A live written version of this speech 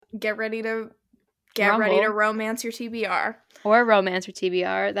get ready to Rumble. romance your TBR. Or romance or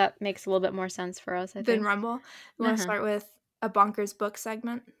TBR. That makes a little bit more sense for us, I think. Then Rumble. You want to start with a bonkers book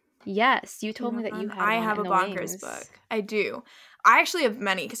segment? Yes, you told me that you had I one have in a the bonkers wings. book. I do. I actually have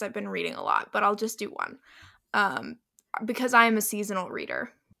many because I've been reading a lot, but I'll just do one. Because I am a seasonal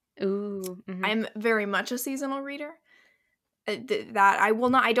reader. Ooh. Mm-hmm. I'm very much a seasonal reader. I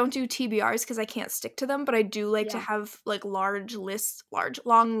don't do TBRs because I can't stick to them, but I do like to have like long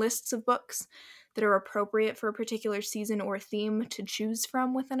lists of books that are appropriate for a particular season or theme to choose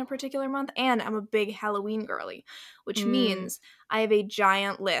from within a particular month. And I'm a big Halloween girly, which means I have a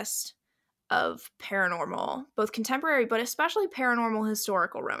giant list of paranormal, both contemporary but especially paranormal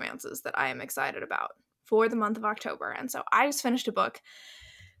historical romances that I am excited about for the month of October. And so I just finished a book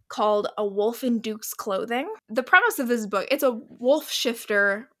called A Wolf in Duke's Clothing. The premise of this book, it's a wolf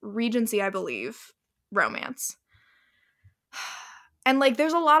shifter, Regency, I believe, romance. And, like,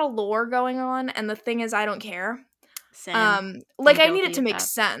 there's a lot of lore going on, and the thing is, I don't care. Same. I need it to make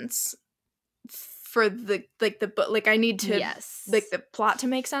sense for the book. Like, I need to, like, the plot to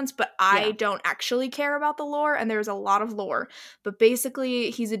make sense, but I don't actually care about the lore, and there's a lot of lore. But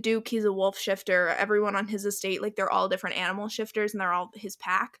basically, he's a duke, he's a wolf shifter, everyone on his estate, like, they're all different animal shifters, and they're all his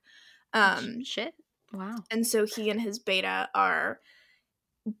pack. Shit. Wow. And so he and his beta are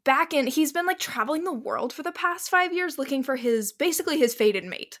he's been like traveling the world for the past 5 years looking for his fated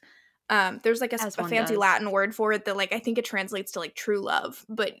mate. There's like a fancy Latin word for it that like I think it translates to like true love,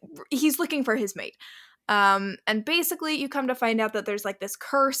 but he's looking for his mate. And basically you come to find out that there's like this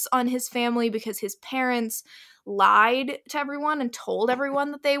curse on his family because his parents lied to everyone and told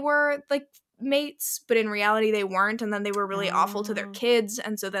everyone that they were like mates, but in reality they weren't, and then they were really awful to their kids,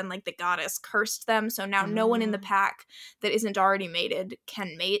 and so then like the goddess cursed them, so now no one in the pack that isn't already mated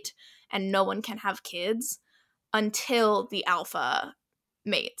can mate, and no one can have kids until the alpha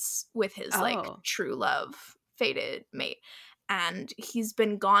mates with his like true love fated mate. And he's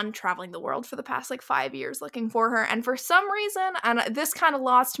been gone traveling the world for the past like 5 years looking for her. And for some reason, and this kind of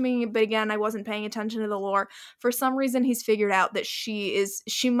lost me, but again, I wasn't paying attention to the lore. For some reason, he's figured out that she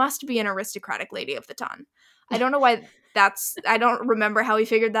must be an aristocratic lady of the ton. I don't know why I don't remember how he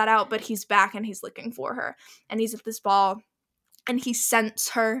figured that out, but he's back and he's looking for her. And he's at this ball. And he scents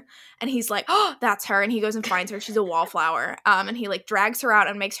her, and he's like, oh, that's her. And he goes and finds her. She's a wallflower. And he, like, drags her out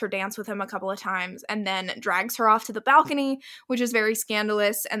and makes her dance with him a couple of times, and then drags her off to the balcony, which is very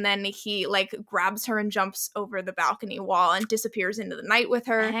scandalous. And then he, like, grabs her and jumps over the balcony wall and disappears into the night with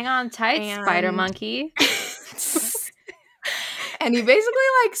her. Hang on tight, spider monkey. And he basically,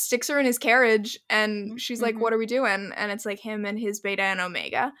 like, sticks her in his carriage, and she's like, what are we doing? And it's, like, him and his beta and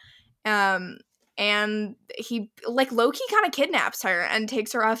omega. And he, like, low-key kind of kidnaps her and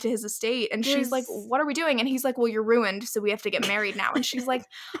takes her off to his estate. And she's like, what are we doing? And he's like, well, you're ruined, so we have to get married now. And she's like,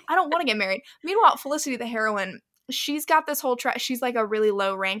 I don't want to get married. Meanwhile, Felicity the heroine, she's got this whole she's, like, a really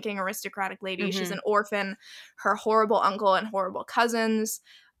low-ranking aristocratic lady. She's an orphan. Her horrible uncle and horrible cousins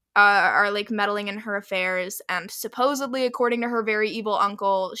are, like, meddling in her affairs. And supposedly, according to her very evil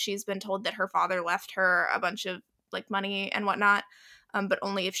uncle, she's been told that her father left her a bunch of, like, money and whatnot. But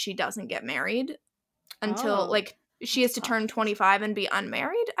only if she doesn't get married until, like, she has to turn 25 and be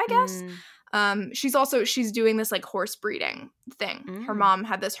unmarried, I guess. She's doing this, like, horse breeding thing. Her mom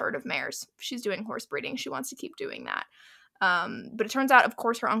had this herd of mares. She's doing horse breeding. She wants to keep doing that. But it turns out, of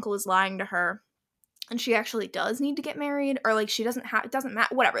course, her uncle is lying to her, and she actually does need to get married, or, like, she doesn't have, it doesn't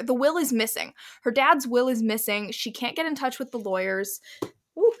matter, whatever. The will is missing. Her dad's will is missing. She can't get in touch with the lawyers.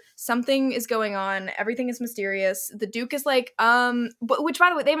 Ooh, something is going on. Everything is mysterious. The Duke is like, but which, by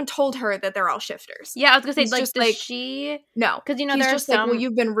the way, they haven't told her that they're all shifters. Yeah, I was gonna say, He's like, just does like, she? No, because you know he's there just are some. like, well,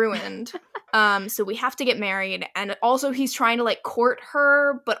 you've been ruined. So we have to get married, and also he's trying to like court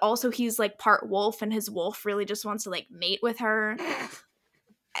her, but also he's like part wolf, and his wolf really just wants to like mate with her.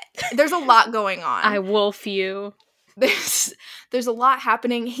 There's a lot going on. I wolf you. There's a lot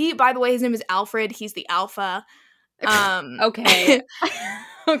happening. He, by the way, his name is Alfred. He's the alpha. Okay.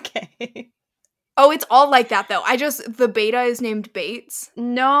 Okay. Oh, it's all like that, though. The beta is named Bates.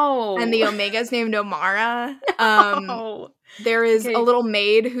 No. And the omega is named Omara. No. There is a little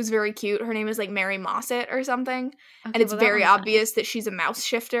maid who's very cute. Her name is, like, Mary Mossett or something. Okay, and it's very obvious that she's a mouse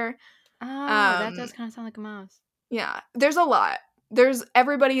shifter. Oh, that does kind of sound like a mouse. Yeah. There's a lot.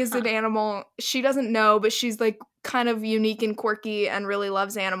 Everybody is an animal. She doesn't know, but she's, like, kind of unique and quirky and really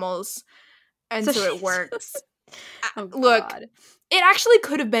loves animals. And so it works. Look, it actually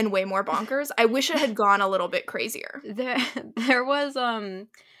could have been way more bonkers. I wish it had gone a little bit crazier. There was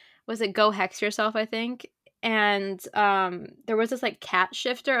it Go Hex Yourself, I think, and there was this like cat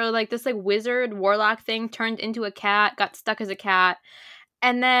shifter, or like this like wizard warlock thing turned into a cat, got stuck as a cat,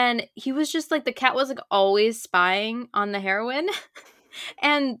 And then he was just like, the cat was like always spying on the heroine.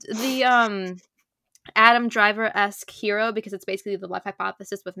 And the Adam Driver-esque hero, because it's basically the life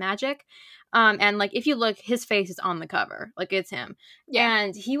hypothesis with magic. And like, if you look, his face is on the cover, like it's him. Yeah.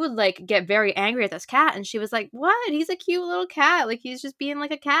 And he would like get very angry at this cat, and she was like, what? He's a cute little cat. Like, he's just being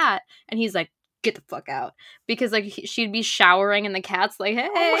like a cat. And he's like, get the fuck out. Because like she'd be showering and the cat's like, hey.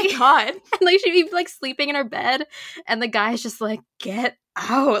 Oh my God. And like she'd be like sleeping in her bed, and the guy's just like, get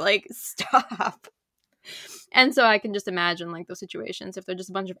out, like stop. And so I can just imagine like those situations if they're just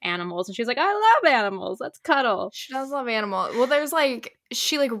a bunch of animals, and she's like, I love animals, let's cuddle. She does love animals. Well, there's like,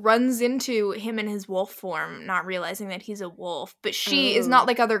 she like runs into him in his wolf form, not realizing that he's a wolf, but she is not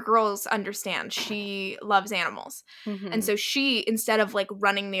like other girls understand. She loves animals. And so she, instead of like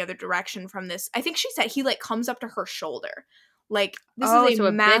running the other direction from this, I think she said he like comes up to her shoulder. Like, this is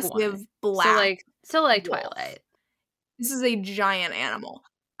a massive black so like wolf. Twilight. This is a giant animal.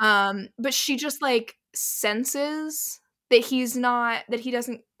 But she just like senses that he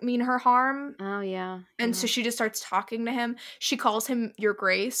doesn't mean her harm. Oh yeah. And so she just starts talking to him. She calls him Your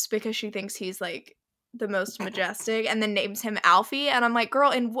Grace because she thinks he's like the most majestic, and then names him Alfie. And I'm like, girl,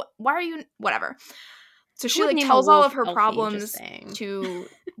 and why are you whatever? So she like tells all of her problems to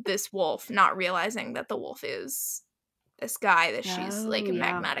this wolf, not realizing that the wolf is this guy that she's like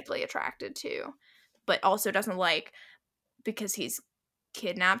magnetically attracted to, but also doesn't like because he's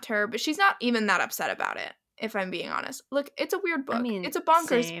kidnapped her. But she's not even that upset about it, if I'm being honest. Look, it's a weird book. I mean, it's a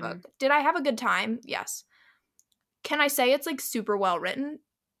bonkers book. Did I have a good time? Yes. Can I say it's like super well written?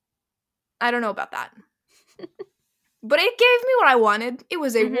 I don't know about that. But it gave me what I wanted. It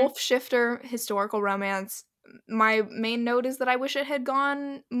was a wolf shifter historical romance. My main note is that I wish it had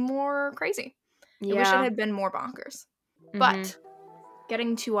gone more crazy. I wish it had been more bonkers. But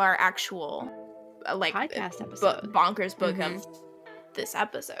getting to our actual like podcast episode, bonkers book of this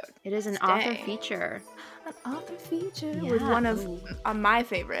episode. It is an author feature. An author feature with one of my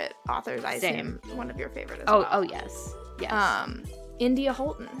favorite authors. I assume one of your favorites as well. Oh yes. India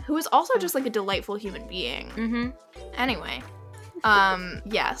Holton, who is also just like a delightful human being. Anyway,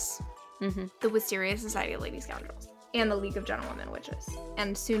 yes. The Wisteria Society of Lady Scoundrels and the League of Gentlewomen Witches,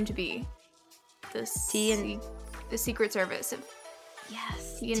 and soon to be the Secret Service of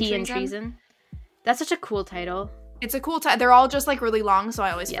Tea and Treason. That's such a cool title. It's a cool title. They're all just like really long, so I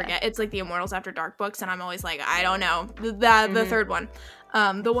always forget. It's like the Immortals After Dark books, and I'm always like, I don't know. The third one.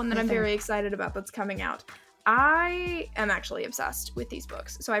 The one that I'm very excited about that's coming out. I am actually obsessed with these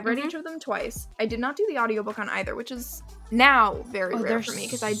books. So I've read each of them twice. I did not do the audiobook on either, which is now very rare for me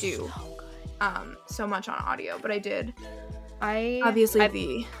because I do so much on audio, but I did. I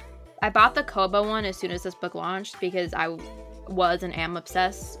bought the Kobo one as soon as this book launched because I was and am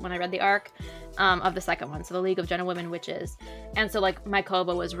obsessed when I read the arc of the second one, so the League of Gentlewomen Witches. And so like my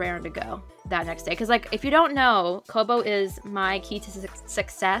Kobo was raring to go that next day, because like if you don't know, Kobo is my key to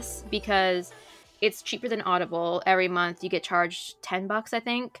success because it's cheaper than Audible. Every month you get charged $10, I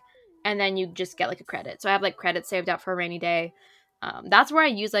think, and then you just get like a credit. So I have like credits saved up for a rainy day. That's where I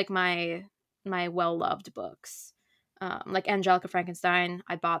use like my well-loved books, like Angelica Frankenstein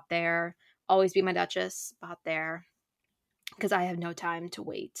I bought there. Always Be My Duchess bought there, because I have no time to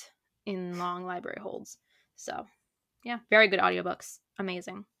wait in long library holds. So yeah, very good audiobooks.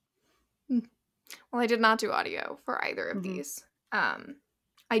 Amazing. Well, I did not do audio for either of these.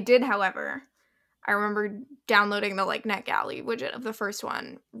 I did, however, I remember downloading the like NetGalley widget of the first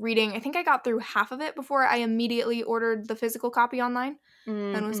one, reading. I think I got through half of it before I immediately ordered the physical copy online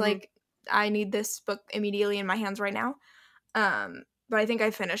and was like, I need this book immediately in my hands right now. But I think I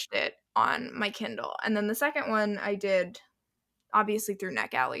finished it on my Kindle. And then the second one I did obviously through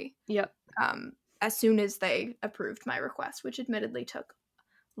NetGalley. Yep. As soon as they approved my request, which admittedly took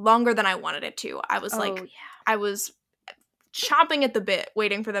longer than I wanted it to. I was I was chomping at the bit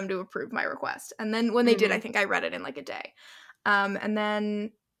waiting for them to approve my request. And then when they did, I think I read it in like a day. And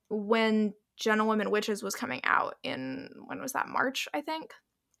then when Gentlewomen Witches was coming out in, when was that, March, I think?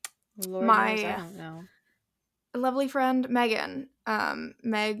 Lord knows, I don't know. Lovely friend Megan,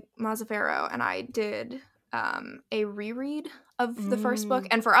 Meg Mazzaferro, and I did a reread of the first book,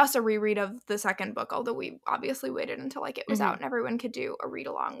 and for us a reread of the second book, although we obviously waited until like it was out and everyone could do a read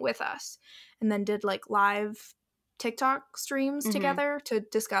along with us, and then did like live TikTok streams together to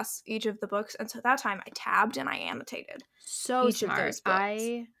discuss each of the books. And so that time I tabbed and I annotated each smart. Of those books.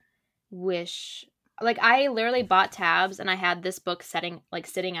 I wish, like, I literally bought tabs and I had this book sitting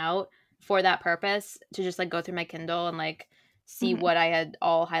out for that purpose, to just like go through my Kindle and like see what I had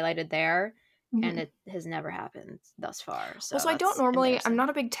all highlighted there. And it has never happened thus far. So I don't normally, I'm not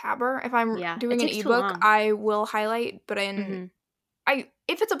a big tabber. If I'm doing an ebook, I will highlight, but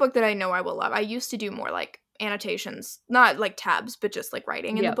if it's a book that I know I will love, I used to do more like annotations, not like tabs, but just like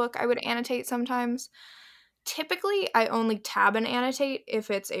writing in the book. I would annotate sometimes. Typically, I only tab and annotate if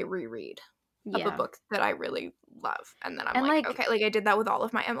it's a reread of a book that I really love. And then I'm like, okay, like I did that with all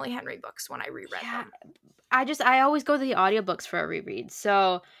of my Emily Henry books when I reread them. I always go to the audiobooks for a reread.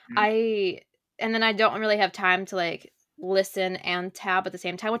 So and then I don't really have time to like listen and tab at the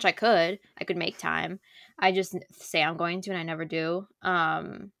same time, which I could make time. I just say I'm going to and I never do.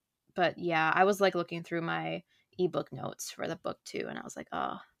 But yeah, I was like looking through my ebook notes for the book too, and I was like,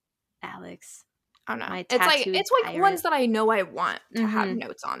 oh, Alex. Oh no. It's like ones that I know I want to have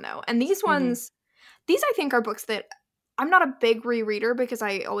notes on though. And these ones, these I think are books that I'm not a big rereader because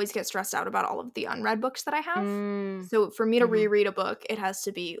I always get stressed out about all of the unread books that I have. So for me to reread a book, it has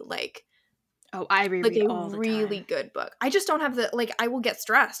to be like, oh, I reread like all the time. A really good book. I just don't have the, like, I will get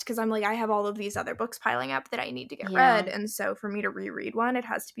stressed because I'm like, I have all of these other books piling up that I need to get read. And so for me to reread one, it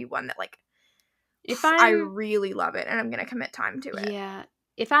has to be one that like, I really love it and I'm going to commit time to it. Yeah.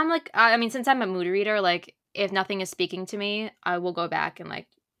 If I'm like, I mean, since I'm a mood reader, like if nothing is speaking to me, I will go back and like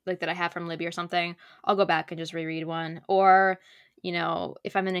that I have from Libby or something, I'll go back and just reread one. Or, you know,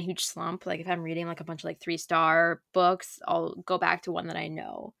 if I'm in a huge slump, like if I'm reading like a bunch of like 3-star books, I'll go back to one that I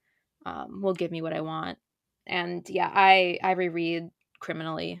know will give me what I want. And yeah, I reread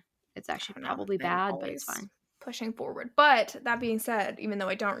Criminally. It's actually probably bad, but it's fine. Pushing forward. But that being said, even though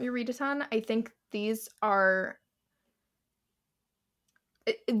I don't reread a ton, I think these are,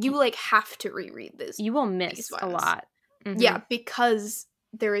 you like have to reread this. You will miss a lot. Yeah, because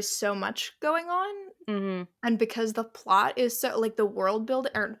there is so much going on, and because the plot is so like the world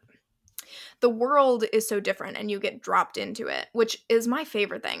is so different, and you get dropped into it, which is my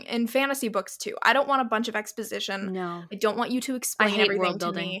favorite thing in fantasy books too. I don't want a bunch of exposition. No, I don't want you to explain everything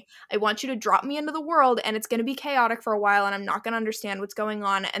to me. I want you to drop me into the world, and it's going to be chaotic for a while, and I'm not going to understand what's going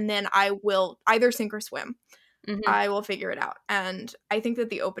on, and then I will either sink or swim. I will figure it out. And I think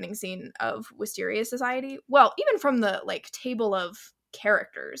that the opening scene of Wisteria Society, well, even from the like table of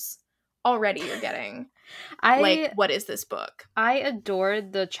characters, already you're getting like, what is this book? I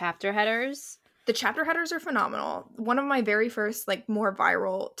adored the chapter headers. The chapter headers are phenomenal. One of my very first like more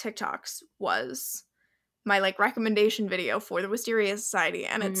viral TikToks was my like recommendation video for the Wisteria Society,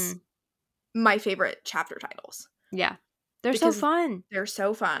 and it's my favorite chapter titles. Yeah. They're so fun. They're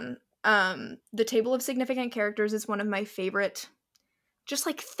so fun. The table of significant characters is one of my favorite just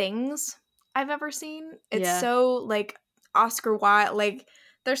like things I've ever seen. It's so like Oscar Wilde, like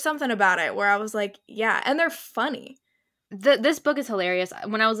there's something about it where I was like, yeah, and they're funny. This book is hilarious.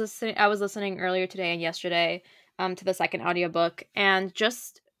 When I was listening earlier today and yesterday to the second audiobook, and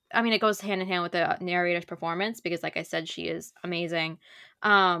just, I mean, it goes hand in hand with the narrator's performance because like I said, she is amazing.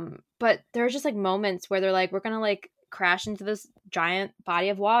 But there's just like moments where they're like, we're gonna like crash into this giant body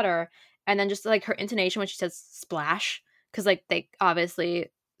of water, and then just like her intonation when she says splash, because like they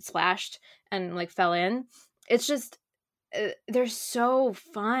obviously splashed and like fell in. It's just they're so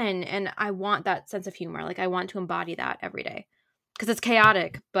fun, and I want that sense of humor. Like I want to embody that every day because it's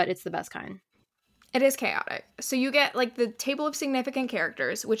chaotic, but it's the best kind. It is chaotic. So you get like the table of significant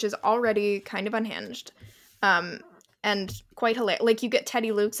characters, which is already kind of unhinged, and quite hilarious. Like you get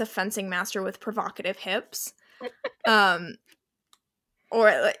Teddy Luke's a fencing master with provocative hips.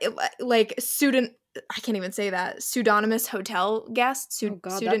 Or like student, I can't even say that, pseudonymous hotel guest.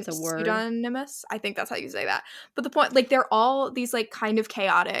 That's a word. Pseudonymous, I think that's how you say that. But the point, like they're all these like kind of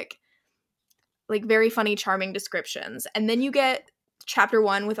chaotic, like very funny, charming descriptions, and then you get chapter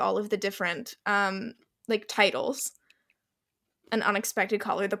 1 with all of the different like titles. An unexpected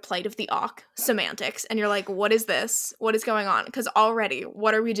caller, the plight of the Auk, semantics, and you're like, what is this? What is going on? Because already,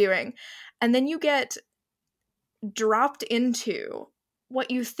 what are we doing? And then you get dropped into what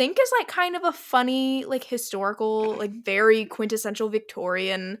you think is like kind of a funny, like historical, like very quintessential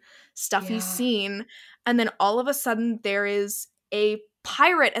Victorian stuffy scene, and then all of a sudden there is a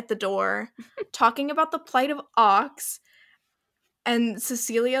pirate at the door talking about the plight of Auks, and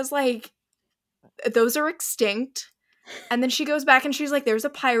Cecilia's like, those are extinct. And then she goes back and she's like, there's a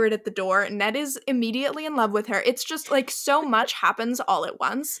pirate at the door. Ned is immediately in love with her. It's just like so much happens all at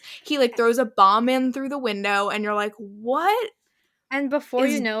once. He like throws a bomb in through the window and you're like, what? And before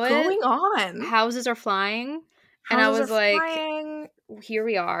you know it, going on? Houses are flying. And I was like, here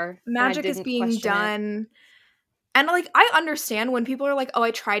we are. Magic is being done. And like, I understand when people are like, oh,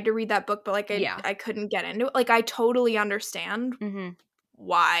 I tried to read that book, but like I couldn't get into it. Like, I totally understand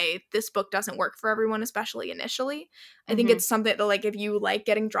why this book doesn't work for everyone, especially initially. I think it's something that, like, if you like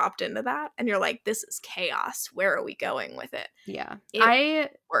getting dropped into that and you're like, this is chaos, where are we going with it? Yeah.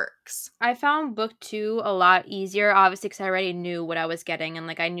 It works. I found book 2 a lot easier, obviously, because I already knew what I was getting and,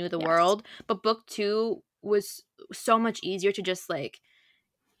 like, I knew the world. But book 2 was so much easier to just, like,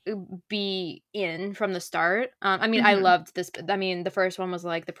 be in from the start. I mean, I loved this. I mean, the first one was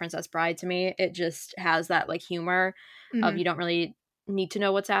like The Princess Bride to me. It just has that, like, humor of you don't really need to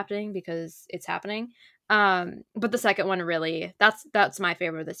know what's happening because it's happening. But the second one really, that's my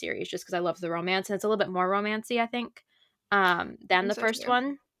favorite of the series, just because I love the romance, and it's a little bit more romancy, I think, than the first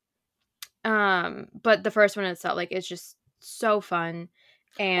one. But the first one itself, like, it's just so fun.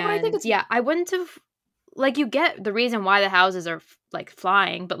 And well, I think I wouldn't have, like, you get the reason why the houses are like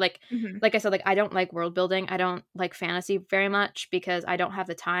flying, but like I said, like, I don't like world building. I don't like fantasy very much because I don't have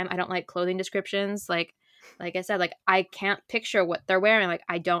the time. I don't like clothing descriptions. Like I said, like, I can't picture what they're wearing. Like,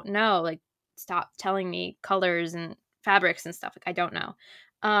 I don't know. Like, stop telling me colors and fabrics and stuff. Like, I don't know.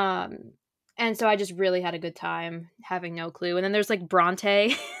 And so I just really had a good time having no clue. And then there's like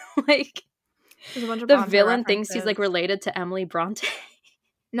Bronte, like, there's a bunch of the Bronte villain references. Thinks he's like related to Emily Bronte.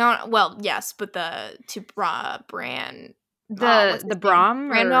 No, well, yes, but the Bram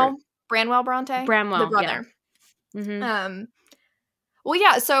Branwell Bronte, the brother. Yeah. Well,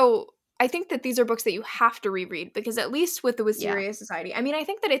 yeah. So I think that these are books that you have to reread because at least with the Wisteria Society, I mean, I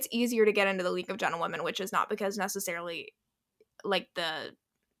think that it's easier to get into the League of Gentlewomen, which is not because necessarily like the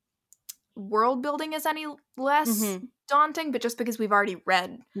world building is any less daunting, but just because we've already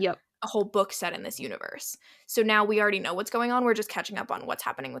read a whole book set in this universe. So now we already know what's going on. We're just catching up on what's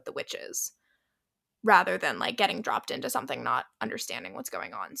happening with the witches rather than like getting dropped into something not understanding what's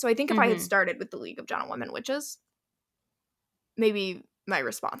going on. So I think if I had started with the League of Gentlewomen Witches, maybe my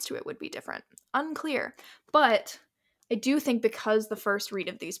response to it would be different. Unclear. But I do think because the first read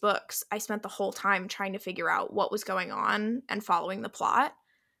of these books, I spent the whole time trying to figure out what was going on and following the plot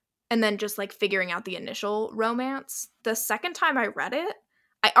and then just like figuring out the initial romance. The second time I read it,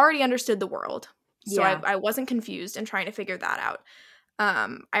 I already understood the world. So I wasn't confused and trying to figure that out.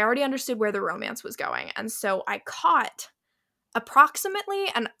 I already understood where the romance was going. And so I caught approximately,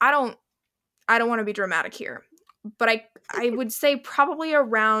 and I don't want to be dramatic here, but I would say probably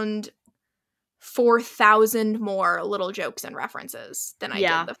around 4,000 more little jokes and references than I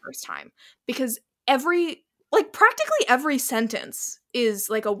did the first time. Because practically every sentence is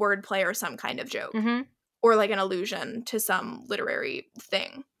like a wordplay or some kind of joke. Or like an allusion to some literary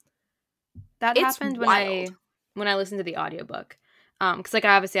thing. That happened when I listened to the audiobook. Because like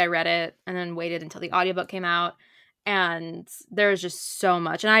obviously I read it and then waited until the audiobook came out, and there's just so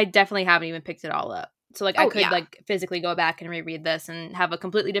much, and I definitely haven't even picked it all up. So like I could like physically go back and reread this and have a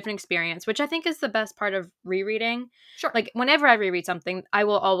completely different experience, which I think is the best part of rereading. Sure. Like whenever I reread something, I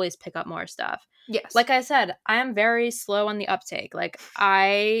will always pick up more stuff. Yes. Like I said, I am very slow on the uptake. Like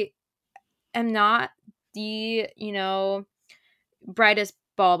I am not the, brightest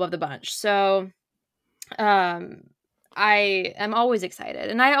bulb of the bunch. So I am always excited.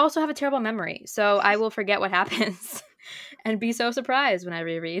 And I also have a terrible memory. So I will forget what happens and be so surprised when I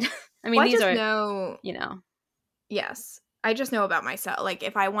reread. I mean, Yes. I just know about myself. Like,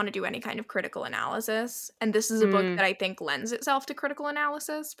 if I want to do any kind of critical analysis, and this is a book that I think lends itself to critical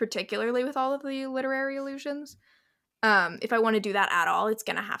analysis, particularly with all of the literary allusions. If I want to do that at all, it's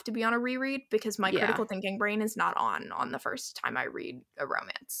going to have to be on a reread because my critical thinking brain is not on the first time I read a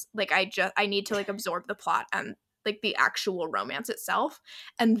romance. Like, I need to, like, absorb the plot and, like, the actual romance itself.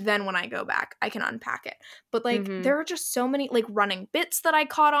 And then when I go back, I can unpack it. But, like, there are just so many, like, running bits that I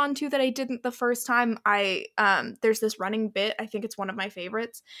caught on to that I didn't the first time. There's this running bit, I think it's one of my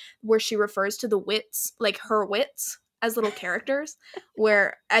favorites, where she refers to the wits, like, her wits, as little characters,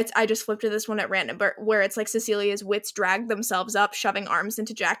 where I just flipped to this one at random, but where it's like Cecilia's wits drag themselves up, shoving arms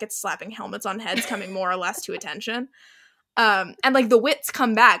into jackets, slapping helmets on heads, coming more or less to attention. And like the wits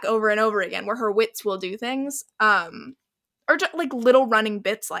come back over and over again, where her wits will do things, or just like little running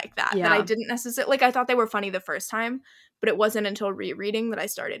bits like that that I didn't necessarily like. I thought they were funny the first time, but it wasn't until rereading that I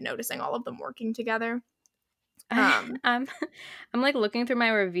started noticing all of them working together. I'm like looking through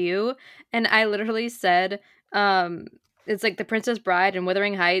my review, and I literally said, it's like The Princess Bride and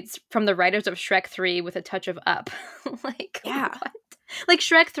Wuthering Heights from the writers of Shrek 3 with a touch of Up. Like, what? Like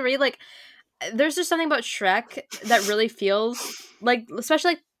Shrek 3, like, there's just something about Shrek that really feels like,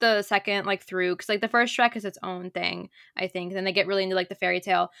 especially like the second, like, through, because like the first Shrek is its own thing, I think. Then they get really into like the fairy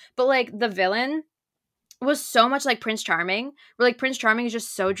tale, but like the villain was so much like Prince Charming, where like Prince Charming is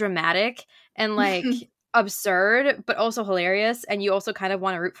just so dramatic and like absurd, but also hilarious, and you also kind of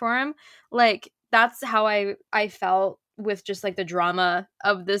want to root for him. Like, that's how I felt with just like the drama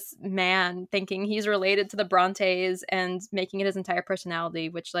of this man thinking he's related to the Brontes and making it his entire personality,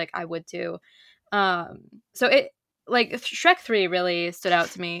 which like I would too. So it like Shrek 3 really stood out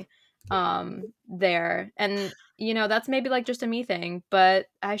to me there, and you know, that's maybe like just a me thing, but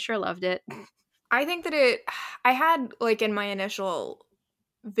I sure loved it. I think that I had like in my initial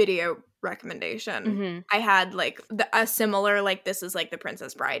video recommendation, I had like a similar like this is like The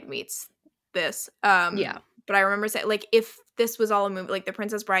Princess Bride meets this. Yeah. But I remember saying like if this was all a movie, like The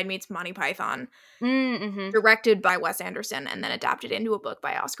Princess Bride meets Monty Python, directed by Wes Anderson and then adapted into a book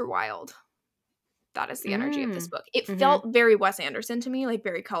by Oscar Wilde. That is the energy of this book. It felt very Wes Anderson to me, like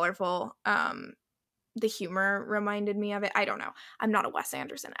very colorful. The humor reminded me of it. I don't know. I'm not a Wes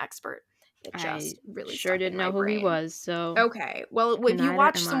Anderson expert. It just really sure didn't know who he was. So okay, well, if you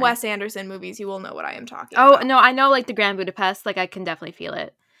watch some Wes Anderson movies, you will know what I am talking about. Oh no, I know like the Grand Budapest. Like I can definitely feel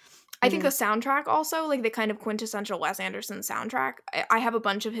it. I think the soundtrack also, like the kind of quintessential Wes Anderson soundtrack. I have a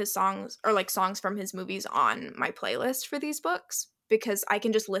bunch of his songs or like songs from his movies on my playlist for these books because I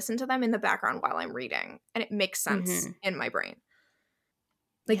can just listen to them in the background while I'm reading and it makes sense in my brain.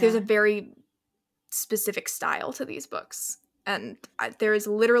 Like there's a very specific style to these books and there is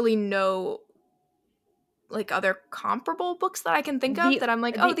literally no like other comparable books that I can think of that I'm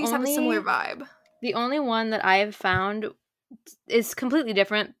like, oh, these have a similar vibe. The only one that I've found is completely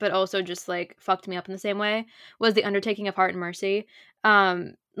different, but also just like fucked me up in the same way was The Undertaking of Heart and Mercy.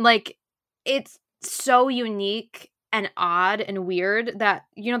 Like it's so unique and odd and weird that,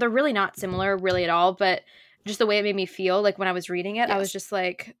 you know, they're really not similar really at all, but just the way it made me feel like when I was reading it, I was just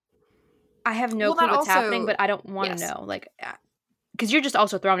like, I have no clue what's happening, but I don't want to know. Like, because you're just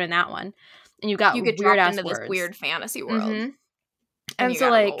also thrown in that one and you get weird ass into words. This weird fantasy world. And so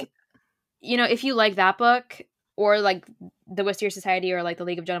like, you know, if you like that book or like the Wisteria Society or like the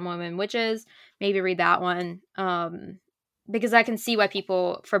League of Gentlewomen Witches, maybe read that one. Because I can see why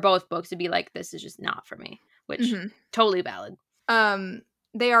people for both books would be like, this is just not for me, which totally valid.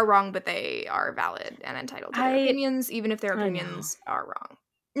 They are wrong, but they are valid and entitled to their opinions, even if their opinions are wrong.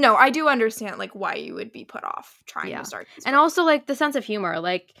 No, I do understand like why you would be put off trying to start these and books. Also like the sense of humor.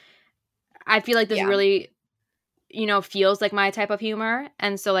 Like I feel like this really, you know, feels like my type of humor,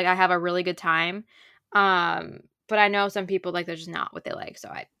 and so like I have a really good time. But I know some people like they're just not what they like, so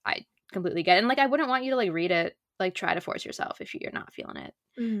I completely get it. And like I wouldn't want you to like read it, like try to force yourself if you're not feeling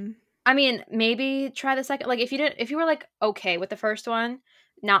it. I mean, maybe try the second. Like if you were like okay with the first one,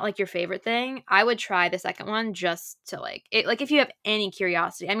 not like your favorite thing, I would try the second one just to like it. Like if you have any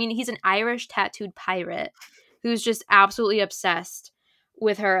curiosity. I mean, he's an Irish tattooed pirate who's just absolutely obsessed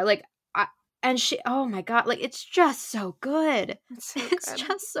with her. Like, and she, oh my god, like it's just so good. It's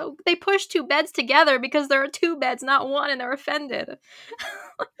just so. They push two beds together because there are two beds, not one, and they're offended.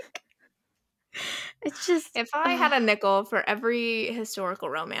 It's just if I had a nickel for every historical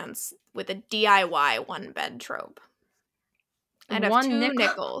romance with a DIY one bed trope, I'd have two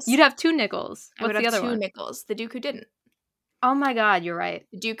nickels. You'd have two nickels. What's the other one? Two nickels. The Duke Who Didn't. Oh my god, you're right.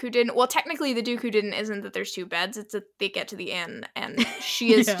 The Duke Who Didn't. Well, technically, the Duke Who Didn't isn't that there's two beds. It's that they get to the inn, and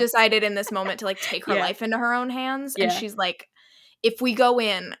she has decided in this moment to like take her life into her own hands, and she's like, if we go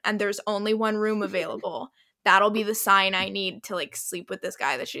in and there's only one room available, that'll be the sign I need to like sleep with this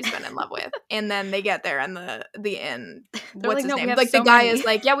guy that she's been in love with. And then they get there and the inn, what's his name? Like the guy is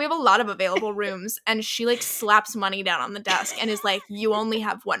like, yeah, we have a lot of available rooms. And she like slaps money down on the desk and is like, you only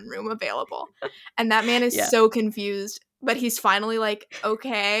have one room available. And that man is so confused, but he's finally like,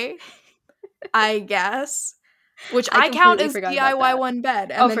 okay, I guess. Which I count as DIY one bed.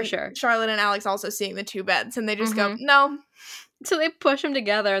 And for sure. Charlotte and Alex also seeing the two beds and they just go, no. So they push them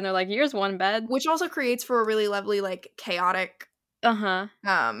together and they're like, here's one bed. Which also creates for a really lovely, like, chaotic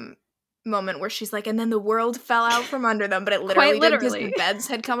moment where she's like, and then the world fell out from under them, but it literally did because the beds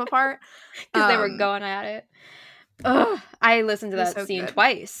had come apart. Because they were going at it. Ugh. I listened to that scene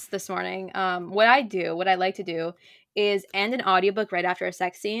twice this morning. What I like to do is end an audiobook right after a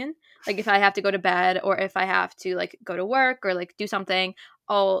sex scene. Like if I have to go to bed or if I have to like go to work or like do something,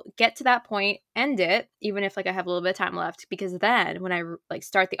 I'll get to that point, end it, even if like I have a little bit of time left, because then when I like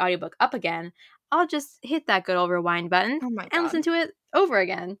start the audiobook up again, I'll just hit that good old rewind button and listen to it over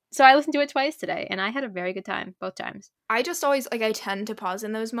again. So I listened to it twice today and I had a very good time both times. I just always like I tend to pause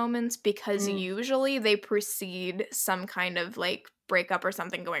in those moments because usually they precede some kind of like breakup or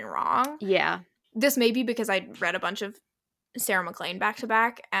something going wrong. Yeah. This may be because I read a bunch of Sarah McLean back to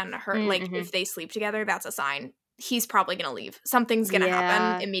back and her like if they sleep together, that's a sign. He's probably going to leave. Something's going to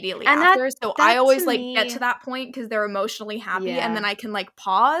happen immediately after. So I always like get to that point because they're emotionally happy and then I can like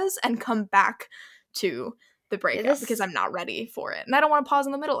pause and come back to the breakup because I'm not ready for it. And I don't want to pause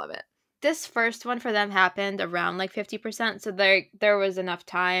in the middle of it. this first one for them happened around like 50%, so there was enough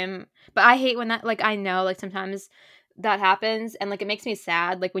time. But I hate when that, like, I know, like, sometimes that happens and like it makes me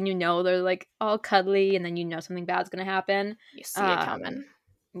sad, like when you know they're like all cuddly and then you know something bad's gonna happen. You see it coming.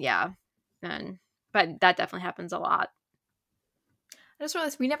 Yeah. But that definitely happens a lot. I just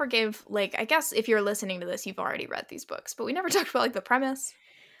realized we never gave, like, I guess if you're listening to this, you've already read these books, but we never talked about, like, the premise.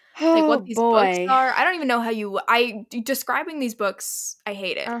 Like, what these books are. I don't even know how describing these books, I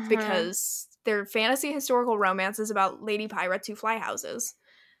hate it, because they're fantasy historical romances about lady pirates who fly houses,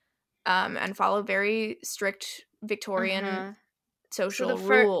 and follow very strict Victorian social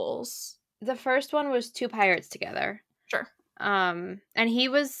rules. The first one was two pirates together. Sure. And he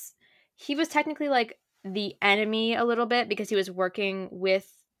was technically, like, the enemy a little bit because he was working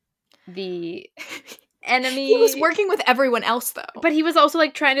with the enemy. He was working with everyone else, though. But he was also,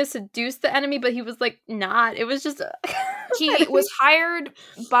 like, trying to seduce the enemy, but he was, like, not. It was just... He was hired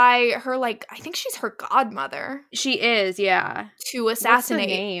by her, like, I think she's her godmother. She is, yeah. To assassinate.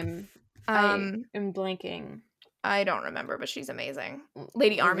 What's her name? I'm blanking. I don't remember, but she's amazing.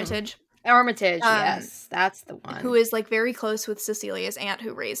 Lady Armitage. Armitage, yes, that's the one. Who is, like, very close with Cecilia's aunt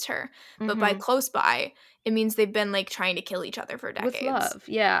who raised her. But by close by, it means they've been, like, trying to kill each other for decades. With love,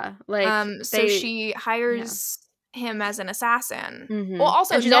 yeah. Like, so she hires him as an assassin. Well,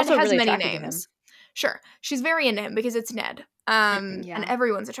 also, and she's Ned also has really many names. Sure. She's very into him because it's Ned. And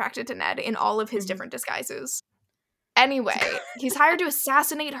everyone's attracted to Ned in all of his different disguises. Anyway, he's hired to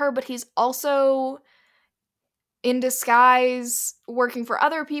assassinate her, but he's also in disguise working for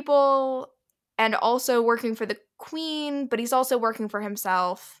other people and also working for the queen, but he's also working for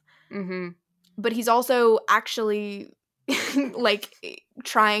himself. But he's also actually like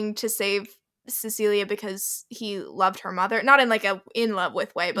trying to save Cecilia because he loved her mother, not in like a in love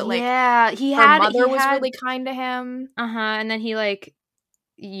with way, but like her mother was really kind to him. And then he like,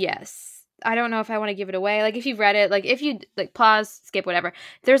 yes, I don't know if I want to give it away. Like, if you've read it, like, if you like pause, skip, whatever,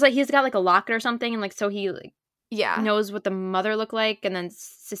 there's like, he's got like a locket or something, and like, so he like knows what the mother looked like, and then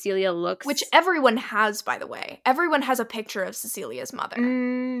Cecilia looks, which everyone has, by the way. Everyone has a picture of Cecilia's mother.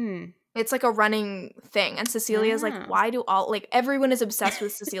 It's like a running thing, and Cecilia's like, why do all, like, everyone is obsessed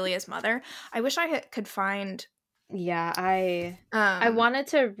with Cecilia's mother. I wish I could find. Yeah, I wanted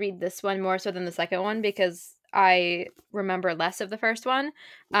to read this one more so than the second one because I remember less of the first one,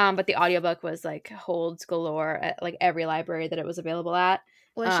 but the audiobook was like holds galore at like every library that it was available at.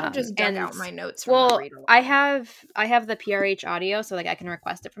 Well, I should have just dug out my notes from the read along. I have the PRH audio, so like I can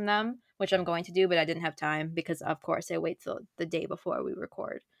request it from them, which I'm going to do, but I didn't have time because of course I wait till the day before we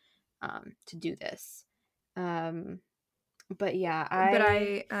record to do this. But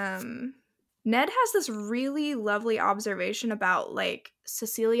yeah, Ned has this really lovely observation about like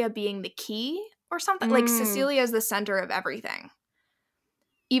Cecilia being the key or something. Like, Cecilia is the center of everything.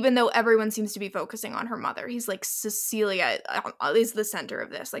 Even though everyone seems to be focusing on her mother, he's like, Cecilia is the center of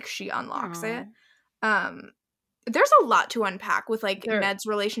this. Like, she unlocks it. There's a lot to unpack with like Ned's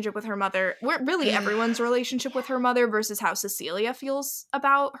relationship with her mother. Really everyone's relationship with her mother versus how Cecilia feels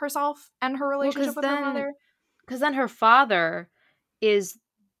about herself and her relationship with her mother. Because then her father is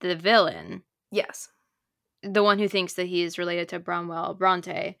the villain. Yes. The one who thinks that he is related to Bronwell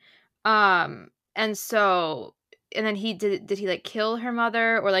Bronte. And so... And then did he like kill her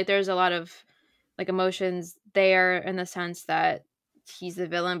mother, or like there's a lot of like emotions there in the sense that he's the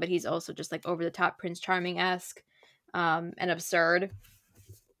villain, but he's also just like over the top Prince Charming-esque and absurd.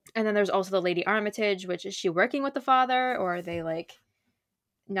 And then there's also the Lady Armitage, which is she working with the father, or are they like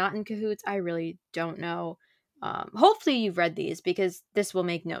not in cahoots? I really don't know. Hopefully you've read these because this will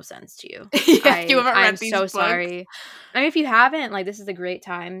make no sense to you. You haven't read these so books. Sorry. I mean, if you haven't, like, this is a great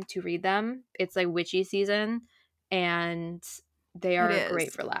time to read them. It's like witchy season. And they are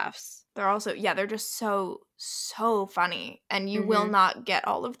great for laughs. They're also, they're just so funny. And you will not get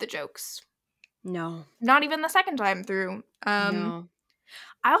all of the jokes. No. Not even the second time through. No.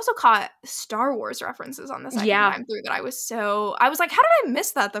 I also caught Star Wars references on the second time through that I was like, how did I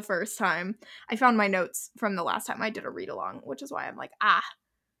miss that the first time? I found my notes from the last time I did a read along, which is why I'm like,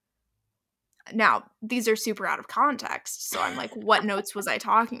 Now, these are super out of context, so I'm like, what notes was I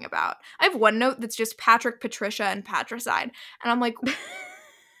talking about? I have one note that's just Patrick, Patricia, and Patricide, and I'm like, well,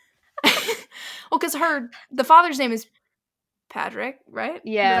 because the father's name is Patrick, right?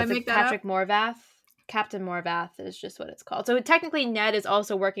 Yeah, it's like Patrick Morvath. Captain Morvath is just what it's called. So technically Ned is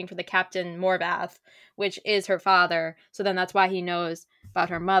also working for the Captain Morvath, which is her father, so then that's why he knows about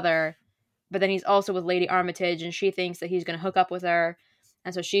her mother, but then he's also with Lady Armitage, and she thinks that he's going to hook up with her.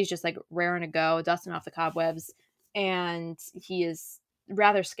 And so she's just like raring to go, dusting off the cobwebs. And he is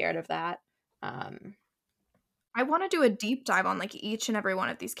rather scared of that. I want to do a deep dive on like each and every one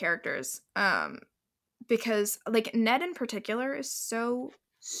of these characters, because like Ned in particular is so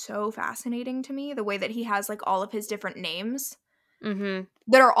fascinating to me. The way that he has like all of his different names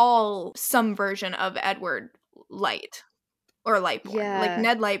that are all some version of Edward Light or Lightborn, like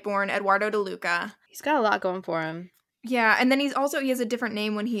Ned Lightborn, Eduardo de Luca. He's got a lot going for him. Yeah, and then he has a different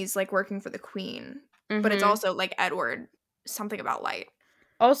name when he's like working for the Queen, but it's also like Edward something about light.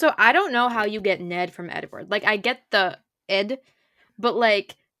 Also, I don't know how you get Ned from Edward. Like, I get the Ed, but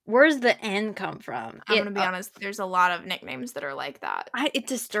like, where's the N come from? I'm gonna be honest. There's a lot of nicknames that are like that. It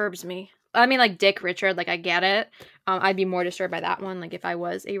disturbs me. I mean, like Dick, Richard. Like, I get it. I'd be more disturbed by that one. Like, if I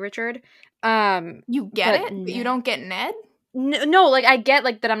was a Richard. You get it, but you don't get Ned. No, like I get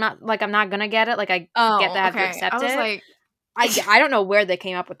like that. I'm not gonna get it. Like I get that I have to accept it. Like, I don't know where they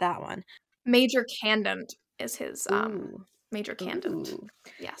came up with that one. Major Candant is his Major Candant.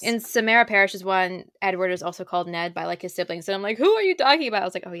 Yes. In Samara Parrish's one, Edward is also called Ned by like his siblings, and I'm like, who are you talking about? I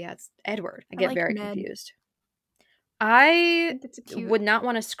was like, oh yeah, it's Edward. I get like very Ned. Confused. I would not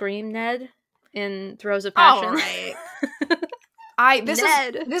want to scream Ned in Throes of Passion. All right. This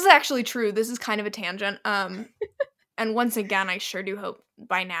is actually true. This is kind of a tangent. And once again, I sure do hope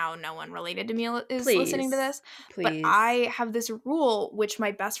by now no one related to me is listening to this. Please. But I have this rule, which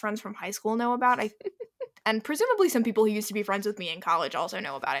my best friends from high school know about. And presumably some people who used to be friends with me in college also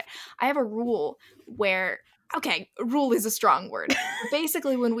know about it. I have a rule where, rule is a strong word.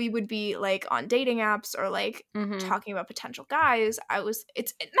 Basically, when we would be like on dating apps or like talking about potential guys,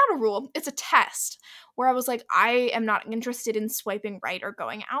 it's not a rule, it's a test where I was like, I am not interested in swiping right or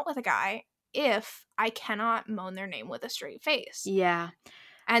going out with a guy if I cannot moan their name with a straight face. Yeah.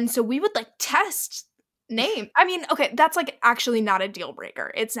 And so we would like test name. I mean, okay, that's like actually not a deal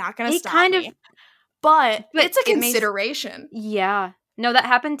breaker. It's not going to stop me. But it's a consideration. Yeah. No, that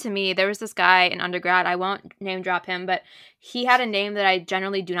happened to me. There was this guy in undergrad. I won't name drop him, but he had a name that I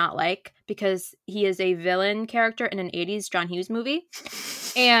generally do not like because he is a villain character in an 80s John Hughes movie.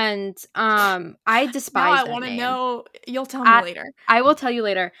 And I despise that name. I want to know. You'll tell me later. I will tell you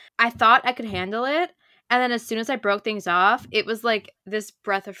later. I thought I could handle it. And then as soon as I broke things off, it was like this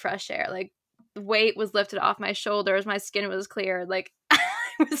breath of fresh air. Like the weight was lifted off my shoulders. My skin was cleared. Like I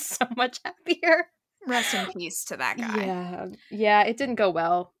was so much happier. Rest in peace to that guy. Yeah, it didn't go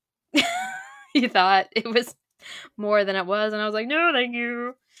well. He thought it was more than it was, and I was like, no, thank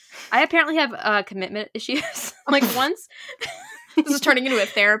you. I apparently have commitment issues. Like once... This is turning into a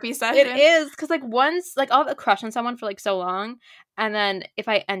therapy session. It is, because like once, like I'll have a crush on someone for like so long, and then if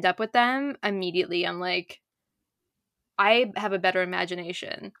I end up with them, immediately I'm like, I have a better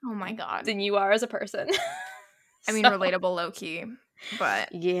imagination. Oh my god. Than you are as a person. I mean, relatable low-key.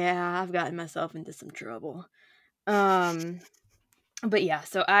 But yeah, I've gotten myself into some trouble. But yeah,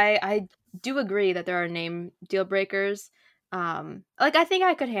 so I do agree that there are name deal breakers. Like I think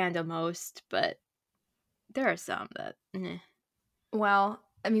I could handle most, but there are some that Well,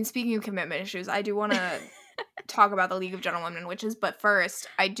 I mean, speaking of commitment issues, I do want to talk about the League of Gentlewomen and Witches, but first,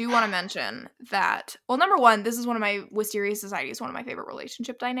 I do want to mention that, well, number one, this is one of my Wisteria Society is one of my favorite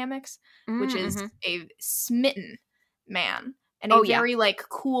relationship dynamics, which is a smitten man. And a very, like,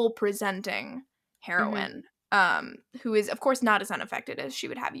 cool presenting heroine, who is, of course, not as unaffected as she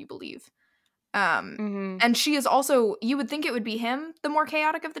would have you believe. And she is also, you would think it would be him, the more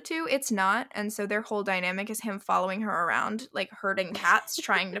chaotic of the two. It's not. And so their whole dynamic is him following her around, like, herding cats,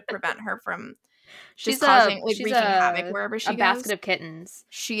 trying to prevent her from just causing, wreaking havoc wherever she goes. A basket of kittens.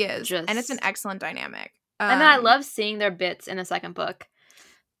 She is. And it's an excellent dynamic. And then I love seeing their bits in the second book.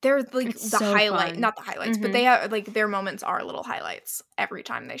 They're like it's the so highlight, fun. Not the highlights, but they have like their moments are little highlights every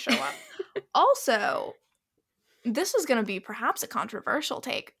time they show up. Also, this is going to be perhaps a controversial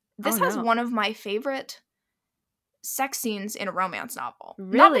take. This has one of my favorite sex scenes in a romance novel.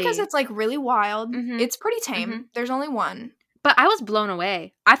 Really? Not because it's like really wild. It's pretty tame. There's only one. But I was blown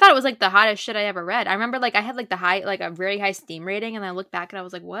away. I thought it was like the hottest shit I ever read. I remember like I had like a very high steam rating, and I looked back and I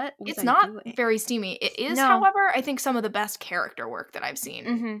was like, what? It's not very steamy. It is, however, I think some of the best character work that I've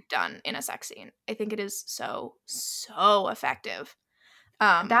seen done in a sex scene. I think it is so effective.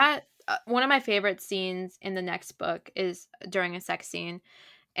 That one of my favorite scenes in the next book is during a sex scene.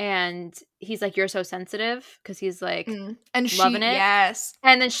 And he's like, you're so sensitive, because he's like and loving it. Yes.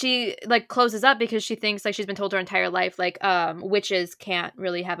 And then she like closes up because she thinks like she's been told her entire life like witches can't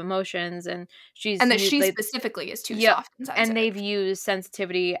really have emotions, and she specifically is too soft and sensitive. And they've used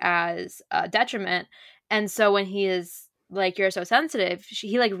sensitivity as a detriment. And so when he is like, you're so sensitive,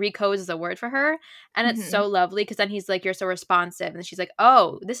 he like recodes a word for her, and it's so lovely, because then he's like, you're so responsive, and she's like,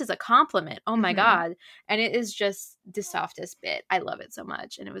 oh, this is a compliment, oh my god. And it is just the softest bit. I love it so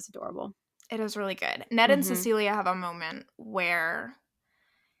much, and it was adorable. It is really good. Ned and Cecilia have a moment where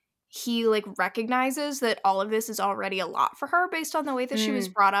he, like, recognizes that all of this is already a lot for her based on the way that she was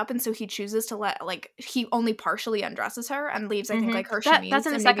brought up, and so he chooses to let, like, he only partially undresses her and leaves, I think, like, her chemise that's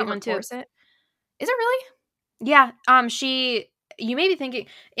in the and second maybe her one too. corset. Is it really? Yeah. You may be thinking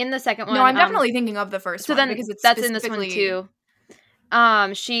in the second one. No, I'm definitely thinking of the first one because it's that's in this one too.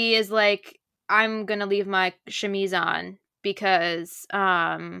 She is like, I'm gonna leave my chemise on because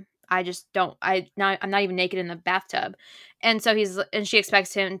I just don't I'm not even naked in the bathtub. And so she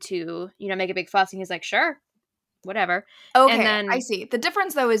expects him to, make a big fuss, and he's like, sure, whatever. Okay, And then I see. The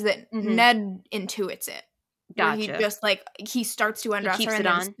difference though is that Ned intuits it. Where he just, like, he starts to undress her and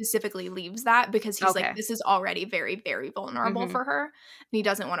then specifically leaves that because he's like, this is already very, very vulnerable for her, and he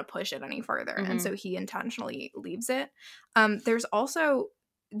doesn't want to push it any further, and so he intentionally leaves it. There's also,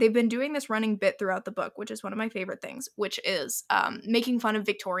 they've been doing this running bit throughout the book, which is one of my favorite things, which is making fun of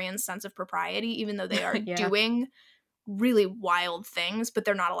Victorian's sense of propriety, even though they are doing really wild things, but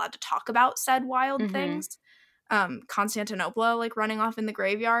they're not allowed to talk about said wild things. Constantinople, like, running off in the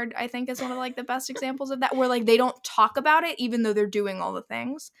graveyard, I think is one of, like, the best examples of that, where, like, they don't talk about it even though they're doing all the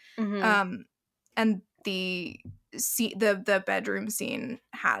things. And the bedroom scene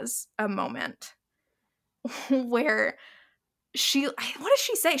has a moment where what does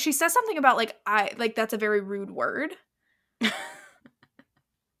she say? She says something about, like, that's a very rude word.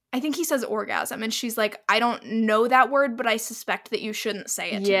 I think he says orgasm, and she's like, I don't know that word, but I suspect that you shouldn't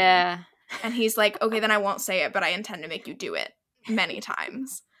say it to me. And he's like, okay, then I won't say it, but I intend to make you do it many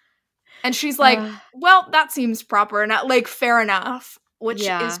times. And she's like, well, that seems proper, and like, fair enough, which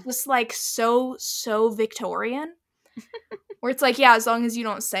is just, like, so Victorian, where it's like, yeah, as long as you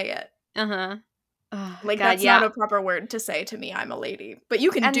don't say it. Like, God, that's not a proper word to say to me. I'm a lady, but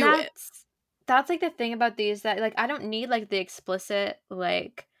you can do it. That's, like, the thing about these, that, like, I don't need, like, the explicit,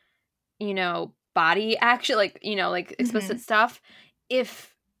 like, body action, like, like, explicit stuff.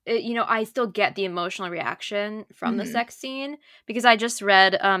 If I still get the emotional reaction from the sex scene, because I just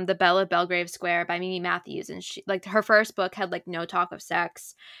read The Belle of Belgrave Square by Mimi Matthews, and she, like, her first book had, like, no talk of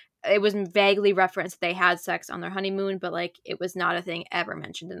sex. It was vaguely referenced they had sex on their honeymoon, but, like, it was not a thing ever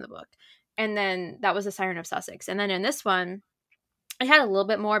mentioned in the book. And then that was The Siren of Sussex. And then in this one, it had a little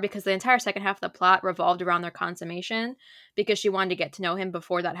bit more because the entire second half of the plot revolved around their consummation, because she wanted to get to know him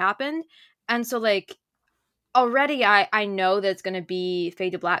before that happened. And so, like, already I know that it's going to be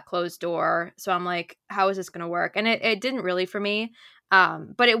fade to black, closed door. So I'm like, how is this going to work? And it didn't really for me.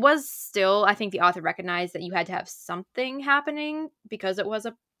 But it was still, I think the author recognized that you had to have something happening because it was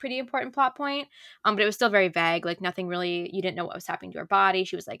a pretty important plot point. But it was still very vague. Like, nothing really, you didn't know what was happening to her body.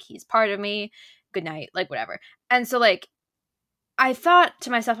 She was like, he's part of me. Good night. Like, whatever. And so, like, I thought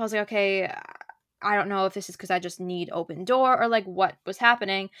to myself, I was like, okay, I don't know if this is because I just need open door or, like, what was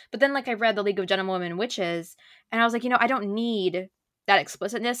happening. But then, like, I read The League of Gentlewomen Witches, and I was like, I don't need that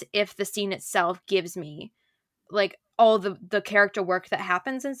explicitness if the scene itself gives me, like, all the character work that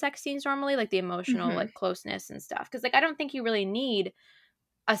happens in sex scenes normally, like the emotional, like, closeness and stuff. Because, like, I don't think you really need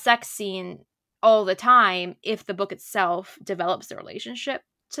a sex scene all the time if the book itself develops the relationship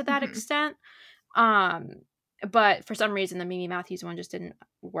to that extent. But for some reason, the Mimi Matthews one just didn't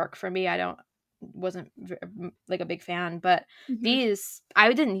work for me. Wasn't like a big fan, but these,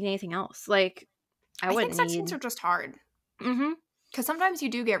 I didn't need anything else. Like, I think sex scenes are just hard. Because sometimes you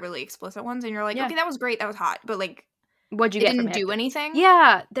do get really explicit ones, and you're like, okay, that was great, that was hot, but, like, what'd you get from it? Didn't do anything?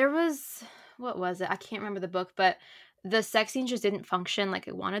 Yeah, there was, what was it? I can't remember the book, but the sex scenes just didn't function like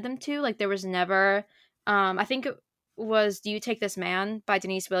I wanted them to. Like, there was never, I think it was Do You Take This Man by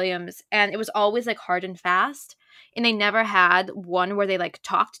Denise Williams, and it was always, like, hard and fast, and they never had one where they, like,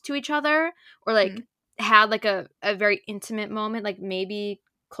 talked to each other or, like, had, like, a very intimate moment, like, maybe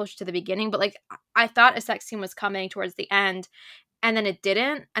closer to the beginning, but, like, I thought a sex scene was coming towards the end, and then it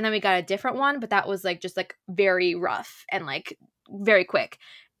didn't, and then we got a different one, but that was, like, just, like, very rough and, like, very quick,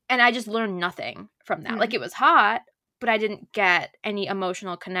 and I just learned nothing from that. Like, it was hot, but I didn't get any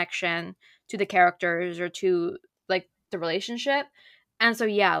emotional connection to the characters or to, like, the relationship. And so,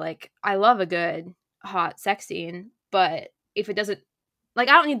 yeah, like, I love a good hot sex scene, but if it doesn't, like,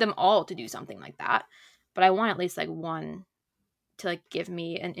 I don't need them all to do something like that, but I want at least, like, one to, like, give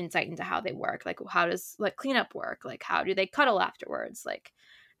me an insight into how they work. Like, how does, like, cleanup work? Like, how do they cuddle afterwards? Like,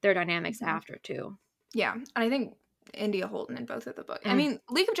 their dynamics after too. Yeah, and I think India Holton in both of the books. I mean,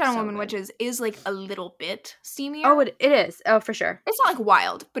 League of Gentlewomen Witches is, like, a little bit steamier. Oh, it is. Oh, for sure. It's not, like,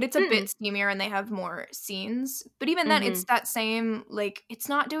 wild, but it's a bit steamier, and they have more scenes. But even then, it's that same, like, it's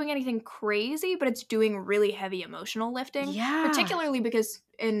not doing anything crazy, but it's doing really heavy emotional lifting. Yeah. Particularly because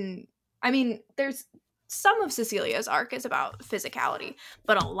there's some of Cecilia's arc is about physicality,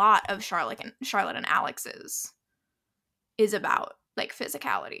 but a lot of Charlotte and Alex's is about like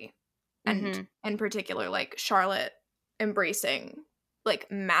physicality, and in particular like Charlotte embracing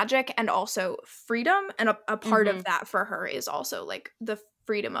like magic and also freedom, and a part of that for her is also like the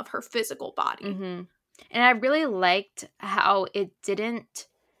freedom of her physical body. And I really liked how it didn't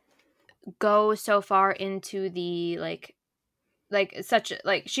go so far into the like such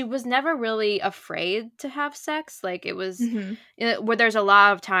like she was never really afraid to have sex. Like it was where there's a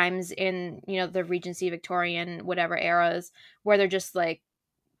lot of times in, you know, the Regency, Victorian, whatever eras where they're just like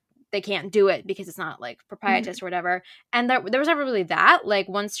they can't do it because it's not like propitious or whatever. And there was never really that. Like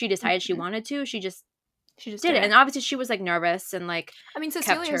once she decided she wanted to, she just did it. And obviously she was like nervous and like, I mean,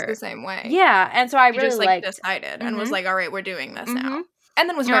 Cecilia's the same way. Yeah. And so I really just like decided and was like, all right, we're doing this now. And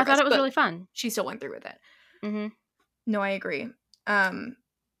then was nervous. I thought it was really fun. She still went through with it. No, I agree.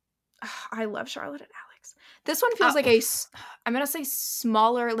 I love Charlotte and Alex. This one feels like I'm gonna say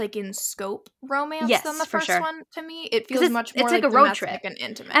smaller, like in scope romance than the first one to me. It feels much more like a road trip and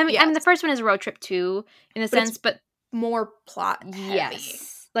intimate. I mean, the first one is a road trip too, in a sense, but more plot heavy.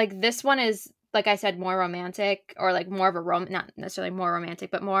 Yes, like this one is, like I said, more romantic, or like more of a not necessarily more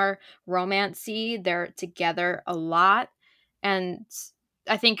romantic, but more romance-y. They're together a lot, and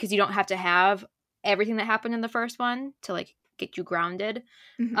I think because you don't have to have everything that happened in the first one to like get you grounded.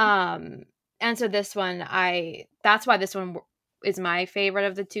 And so this one, that's why this one is my favorite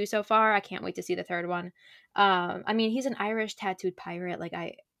of the two so far. I can't wait to see the third one. I mean, he's an Irish tattooed pirate. Like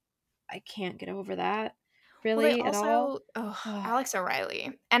I can't get over that really at all. Alex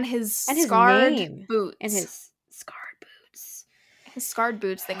O'Reilly and his scarred boots. And his scarred boots. His scarred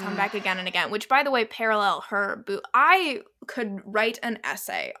boots, they come back again and again, which by the way parallel her boot. I could write an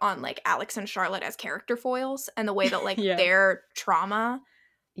essay on like Alex and Charlotte as character foils and the way that like their trauma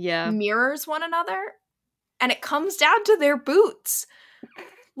mirrors one another, and it comes down to their boots.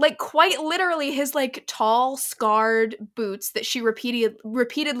 Like quite literally his like tall scarred boots that she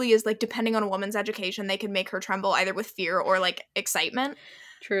repeatedly is like, depending on a woman's education, they can make her tremble either with fear or like excitement.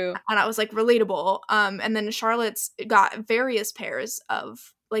 True. And I was like, relatable. And then Charlotte's got various pairs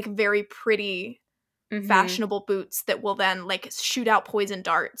of like very pretty fashionable boots that will then like shoot out poison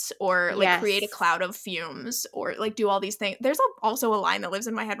darts or like create a cloud of fumes or like do all these things. There's also a line that lives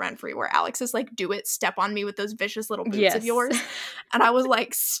in my head rent free where Alex is like, do it, step on me with those vicious little boots of yours. And I was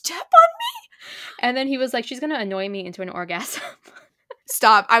like, step on me? And then he was like, she's gonna annoy me into an orgasm.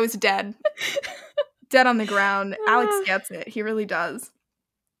 Stop. I was dead. Dead on the ground. Alex gets it. He really does.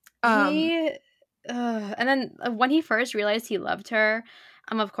 And then when he first realized he loved her,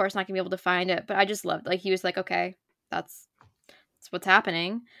 I'm of course not gonna be able to find it, but I just loved, like, he was like, okay, that's what's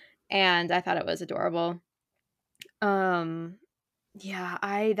happening, and I thought it was adorable. That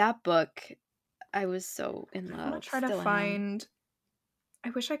book, I was so in love. I'm gonna try to find.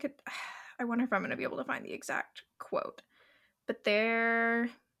 I wish I could. I wonder if I'm gonna be able to find the exact quote, but there,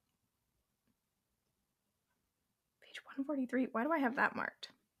 page 143. Why do I have that marked?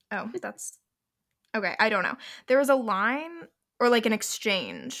 Oh, that's okay. I don't know. There was a line or like an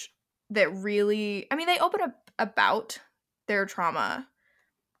exchange that really, I mean, they open up about their trauma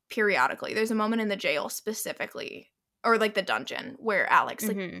periodically. There's a moment in the jail specifically, or like the dungeon, where Alex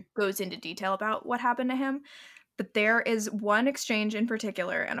like goes into detail about what happened to him. But there is one exchange in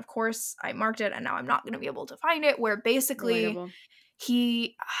particular, and of course I marked it and now I'm not going to be able to find it, where basically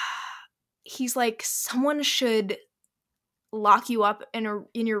he's like, someone should lock you up in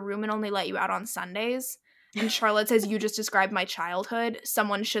your room and only let you out on Sundays. And Charlotte says, you just described my childhood.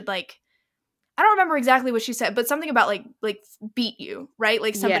 Someone should like, I don't remember exactly what she said, but something about like beat you, right?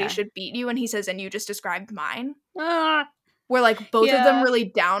 Like somebody should beat you. And he says, and you just described mine. Where like both of them really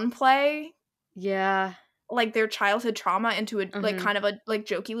downplay like their childhood trauma into a like kind of a like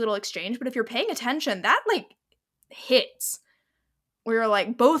jokey little exchange. But if you're paying attention, that like hits. Where you're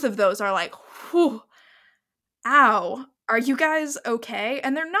like, both of those are like, whew, ow, are you guys okay?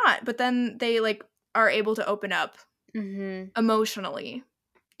 And they're not, but then they like are able to open up emotionally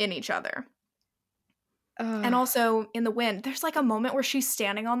in each other. And also in the wind, there's like a moment where she's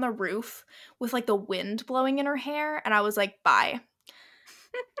standing on the roof with like the wind blowing in her hair, and I was like, bye.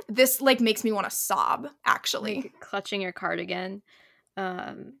 This like makes me want to sob, actually. Like, clutching your cardigan.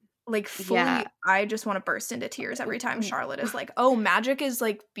 Like fully, I just want to burst into tears every time Charlotte is like, oh, magic is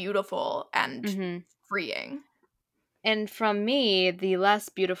like beautiful and freeing. And from me, the less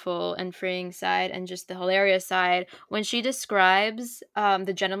beautiful and freeing side, and just the hilarious side, when she describes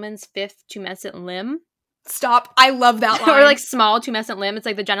the gentleman's fifth tumescent limb. Stop. I love that line. Or like small tumescent limb. It's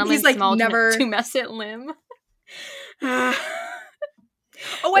like the gentleman's like small tumescent limb.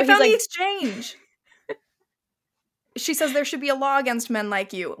 Oh, I found the exchange. she says there should be a law against men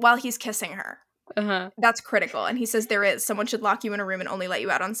like you while he's kissing her. That's critical. And he says there is. Someone should lock you in a room and only let you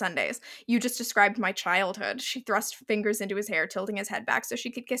out on Sundays. You just described my childhood. She thrust fingers into his hair, tilting his head back so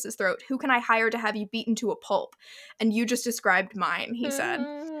she could kiss his throat. Who can I hire to have you beaten to a pulp? And you just described mine, he said.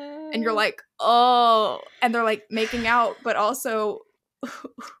 And you're like, oh. And they're like making out, but also...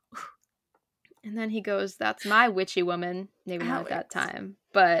 And then he goes, that's my witchy woman. Maybe not at that time.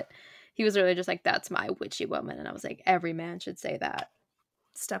 But he was really just like, that's my witchy woman. And I was like, every man should say that.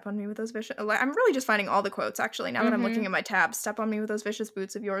 Step on me with those vicious... I'm really just finding all the quotes, actually, now that I'm looking at my tabs. Step on me with those vicious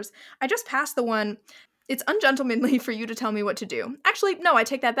boots of yours. I just passed the one, it's ungentlemanly for you to tell me what to do. Actually, no, I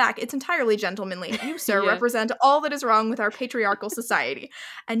take that back. It's entirely gentlemanly. You, sir, represent all that is wrong with our patriarchal society.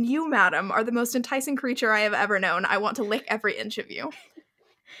 And you, madam, are the most enticing creature I have ever known. I want to lick every inch of you.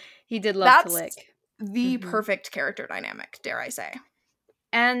 He did love to lick. That's the perfect character dynamic, dare I say.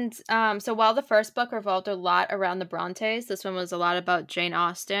 And so while the first book revolved a lot around the Brontes, this one was a lot about Jane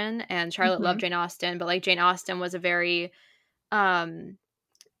Austen, and Charlotte loved Jane Austen, but like Jane Austen was a very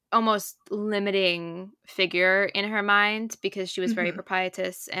almost limiting figure in her mind because she was very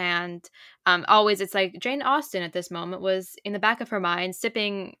propitious, and always it's like Jane Austen at this moment was in the back of her mind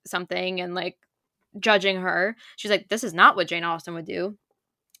sipping something and like judging her. She's like, this is not what Jane Austen would do.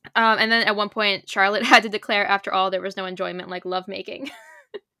 And then at one point Charlotte had to declare after all there was no enjoyment like lovemaking.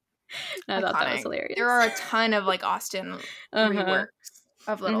 I thought that was hilarious. There are a ton of like Austen reworks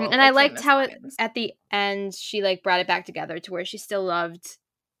of little and I liked how at the end she like brought it back together to where she still loved,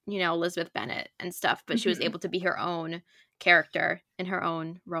 you know, Elizabeth Bennet and stuff, but she was able to be her own character in her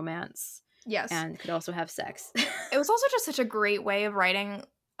own romance. Yes. And could also have sex. It was also just such a great way of writing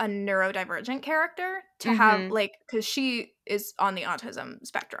a neurodivergent character to have like, because she is on the autism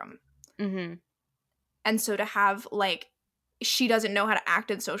spectrum. And so to have like, she doesn't know how to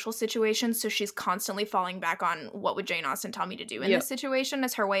act in social situations, so she's constantly falling back on what would Jane Austen tell me to do in this situation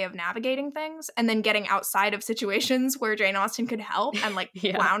as her way of navigating things, and then getting outside of situations where Jane Austen could help and like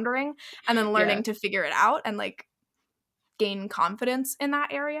floundering, and then learning to figure it out and like gain confidence in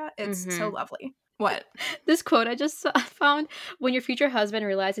that area. It's so lovely. What? This quote I just found: when your future husband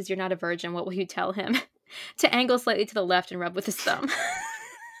realizes you're not a virgin, what will you tell him? To angle slightly to the left and rub with his thumb.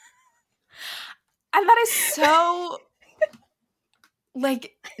 And that is so...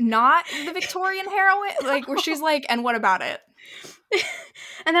 like, not the Victorian heroine, like, where she's like, and what about it?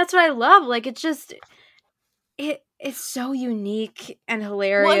 And that's what I love. Like, it's just, it's so unique and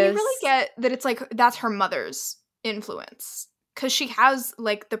hilarious. Well, you really get that it's like, that's her mother's influence. Because she has,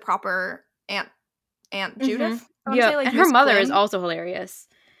 like, the proper Aunt Judith. Yeah, like, and her mother is also hilarious.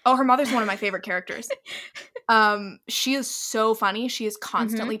 Oh, her mother's one of my favorite characters. She is so funny. She is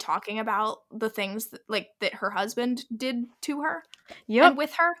constantly talking about the things that her husband did to her and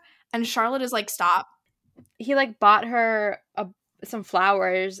with her. And Charlotte is like, stop. He like bought her some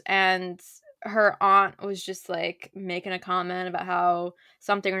flowers, and her aunt was just like making a comment about how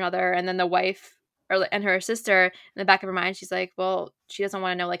something or another, and then the wife and her sister in the back of her mind, she's like, well, she doesn't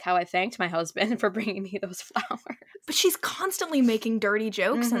want to know like how I thanked my husband for bringing me those flowers. But she's constantly making dirty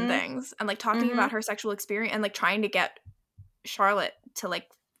jokes and things, and like talking about her sexual experience, and like trying to get Charlotte to like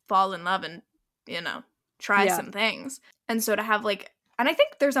fall in love and, you know, try some things. And so to have like, and I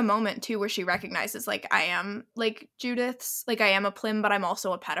think there's a moment too where she recognizes like, I am like Judith's, like I am a Plym, but I'm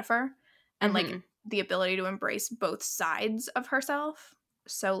also a Pettifer, and like the ability to embrace both sides of herself.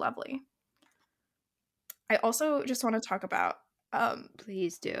 So lovely. I also just want to talk about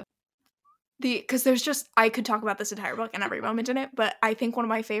please do. Because there's just, I could talk about this entire book and every moment in it, but I think one of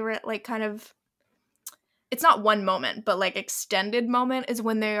my favorite, like, kind of, it's not one moment, but, like, extended moment is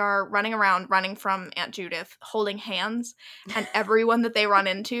when they are running around, running from Aunt Judith, holding hands, and everyone that they run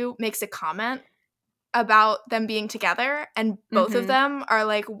into makes a comment about them being together, and both of them are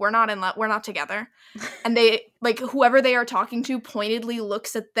like, we're not in love, we're not together. And they, like, whoever they are talking to pointedly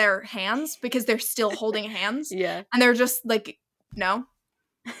looks at their hands because they're still holding hands. Yeah. And they're just like, no.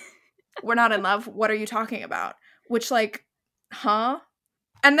 We're not in love. What are you talking about? Which, like, huh?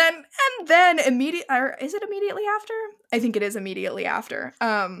 And then is it immediately after? I think it is immediately after.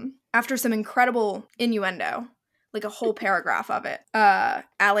 After some incredible innuendo, like a whole paragraph of it,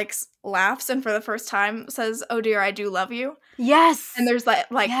 Alex laughs and for the first time says, "Oh dear, I do love you." Yes. And there's like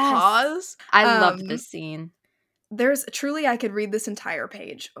pause. I loved this scene. There's truly, I could read this entire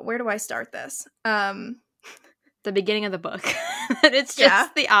page, but where do I start this? The beginning of the book. It's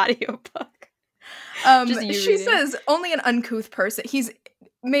just the audiobook. She says, only an uncouth person. He's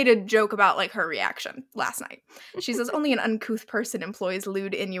made a joke about like her reaction last night. She says, only an uncouth person employs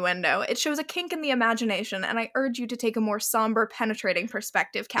lewd innuendo. It shows a kink in the imagination, and I urge you to take a more somber, penetrating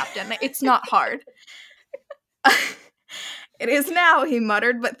perspective, Captain. It's not hard. It is now, he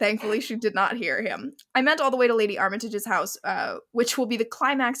muttered, but thankfully she did not hear him. I meant all the way to Lady Armitage's house, which will be the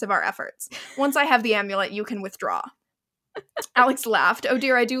climax of our efforts. Once I have the amulet, you can withdraw. Alex laughed. Oh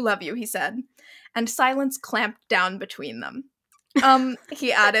dear, I do love you, he said. And silence clamped down between them.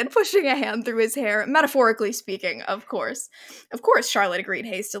 He added, pushing a hand through his hair, metaphorically speaking, of course. Of course, Charlotte agreed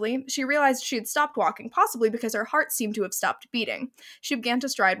hastily. She realized she had stopped walking, possibly because her heart seemed to have stopped beating. She began to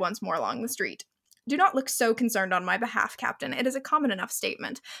stride once more along the street. Do not look so concerned on my behalf, Captain. It is a common enough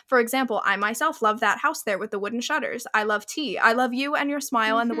statement. For example, I myself love that house there with the wooden shutters. I love tea. I love you and your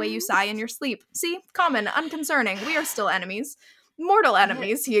smile and the way you sigh in your sleep. See? Common, unconcerning. We are still enemies. Mortal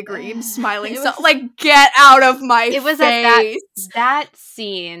enemies, he agreed, smiling get out of my face. It was at that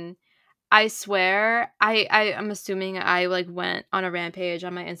scene, I swear, I'm assuming I, went on a rampage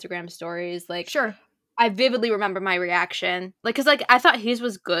on my Instagram stories. Sure. I vividly remember my reaction. Because, I thought his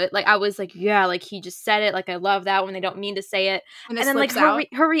was good. I was yeah, he just said it. I love that when they don't mean to say it. And then,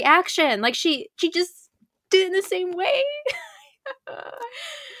 her reaction. She just did it in the same way.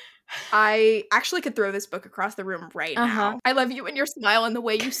 I actually could throw this book across the room right now. I love you and your smile and the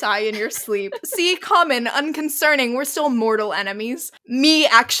way you sigh in your sleep. See, common, unconcerning. We're still mortal enemies. Me,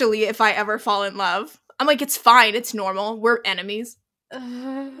 actually, if I ever fall in love. I'm it's fine. It's normal. We're enemies.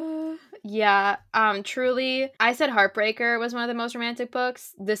 Yeah, truly. I said Heartbreaker was one of the most romantic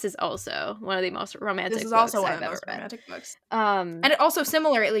books. This is also one of the most romantic books. This is also one of the most romantic books. And it also,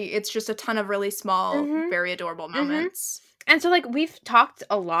 similarly, it's just a ton of really small, very adorable moments. And so, we've talked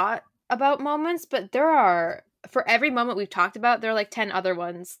a lot about moments, but there are, for every moment we've talked about, there are, 10 other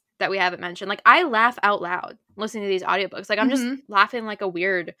ones that we haven't mentioned. I laugh out loud listening to these audiobooks. I'm just laughing like a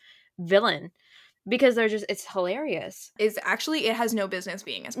weird villain. Because it's hilarious. It has no business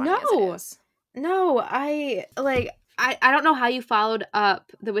being as funny as it is. No, I don't know how you followed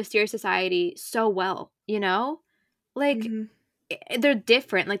up the Wisteria Society so well, you know? They're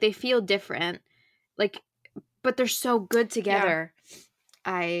different. They feel different. But they're so good together. Yeah.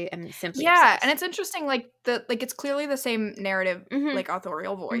 I am simply obsessed. And it's interesting, it's clearly the same narrative,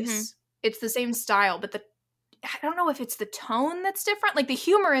 authorial voice. It's the same style, but I don't know if it's the tone that's different. The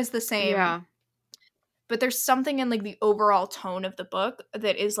humor is the same. Yeah. But there's something in the overall tone of the book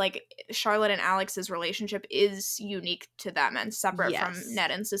that is Charlotte and Alex's relationship is unique to them and separate from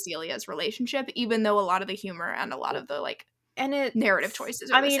Ned and Cecilia's relationship, even though a lot of the humor and a lot of the narrative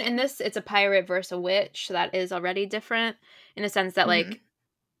choices are the same. In this, it's a pirate versus a witch, so that is already different in a sense that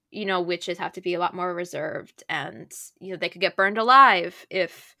witches have to be a lot more reserved, and they could get burned alive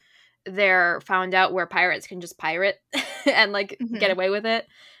if they're found out where pirates can just pirate and get away with it.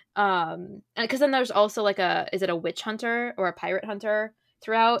 Because then there's also is it a witch hunter or a pirate hunter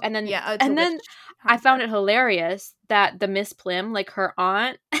throughout? And then I found it hilarious that the Miss Plim, her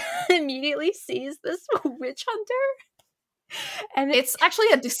aunt, immediately sees this witch hunter. And it's actually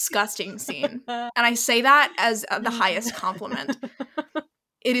a disgusting scene. And I say that as the highest compliment.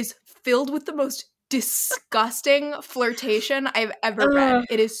 It is filled with the most disgusting flirtation I've ever read.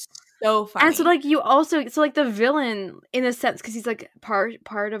 It is so funny. And so you also the villain in a sense, because he's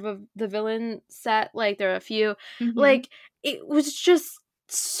part of the villain set, there are a few it was just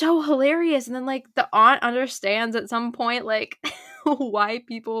so hilarious. And then the aunt understands at some point why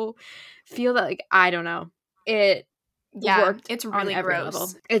people feel that I don't know, it worked. It's really gross. Level.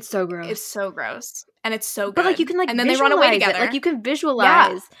 It's so gross. It's so gross. And it's so good. But you can and then they run away together. You can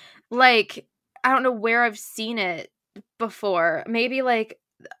visualize I don't know where I've seen it before. Maybe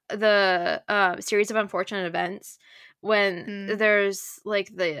the series of unfortunate events when there's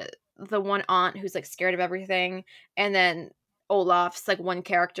the one aunt who's scared of everything, and then Olaf's one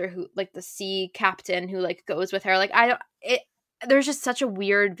character who the sea captain who goes with her. There's just such a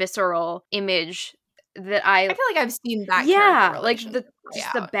weird visceral image that I feel I've seen that. Yeah,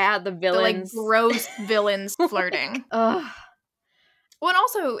 the villains, the gross villains flirting. Ugh. Well, and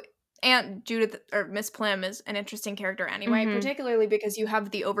also Aunt Judith, or Miss Plim, is an interesting character anyway, particularly because you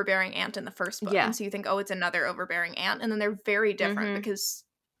have the overbearing aunt in the first book, and so you think, oh, it's another overbearing aunt, and then they're very different because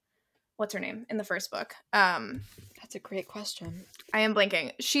what's her name in the first book? That's a great question. I am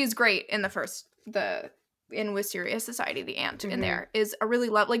blanking. She's great in in Wisteria Society. The aunt in there is a really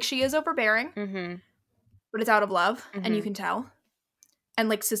she is overbearing, but it's out of love, and you can tell.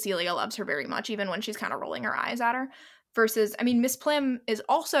 And Cecilia loves her very much, even when she's kind of rolling her eyes at her. Versus, Miss Plim is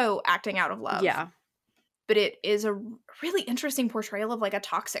also acting out of love. Yeah. But it is a really interesting portrayal of, a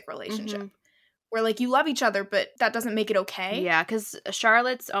toxic relationship. Where, you love each other, but that doesn't make it okay. Yeah, because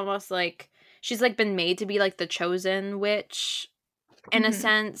Charlotte's almost she's, been made to be, the chosen witch, in a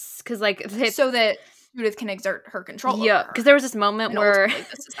sense. Because, so that Judith can exert her control over Yeah, her. because there was this moment where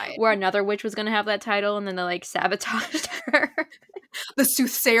Society. where another witch was going to have that title, and then they, like, sabotaged her. The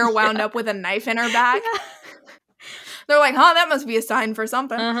soothsayer wound Yeah. up with a knife in her back. Yeah. They're like, huh, that must be a sign for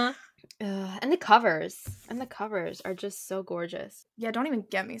something. Uh-huh. And the covers are just so gorgeous. Yeah, don't even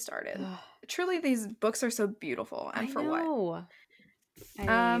get me started. Truly, these books are so beautiful, and for what?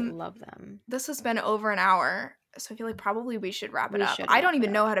 I love them. This has been over an hour, so I feel like probably we should wrap it up. I don't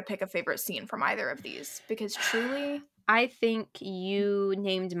even know how to pick a favorite scene from either of these, because truly... I think you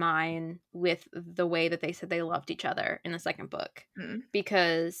named mine with the way that they said they loved each other in the second book.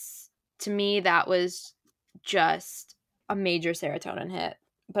 Because to me, that was just a major serotonin hit.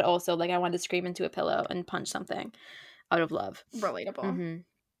 But also, like, I wanted to scream into a pillow and punch something out of love. Relatable. Mm-hmm.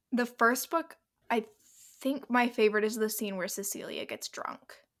 The first book, I think my favorite is the scene where Cecilia gets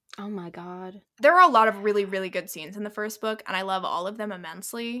drunk. Oh my god. There are a lot of really, really good scenes in the first book, and I love all of them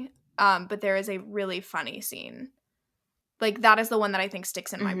immensely. But there is a really funny scene. Like, that is the one that I think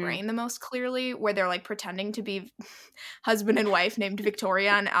sticks in my brain the most clearly, where they're, like, pretending to be husband and wife named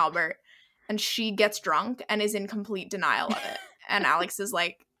Victoria and Albert, and she gets drunk and is in complete denial of it. And Alex is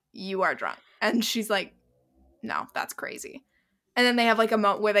like, you are drunk. And she's like, no, that's crazy. And then they have, like, a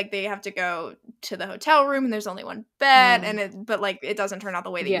moment where, like, they have to go to the hotel room, and there's only one bed, but, like, it doesn't turn out the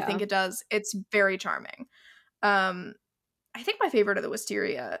way that you think it does. It's very charming. I think my favorite are the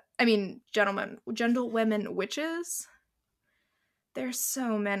Wisteria. I mean, Gentlewomen Witches. There's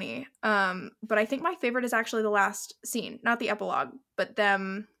so many. But I think my favorite is actually the last scene, not the epilogue, but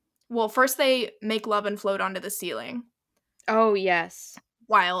them. Well, first they make love and float onto the ceiling. Oh, yes.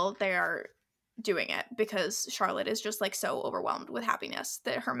 While they are doing it, because Charlotte is just, like, so overwhelmed with happiness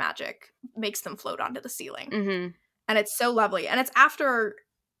that her magic makes them float onto the ceiling. And it's so lovely. And it's after,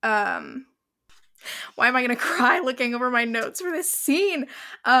 why am I going to cry looking over my notes for this scene?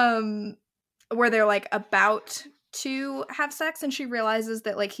 Where they're, like, about to have sex, and she realizes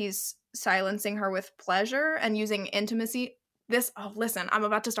that, like, he's silencing her with pleasure and using intimacy. Listen, I'm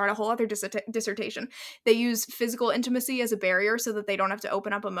about to start a whole other dissertation. They use physical intimacy as a barrier so that they don't have to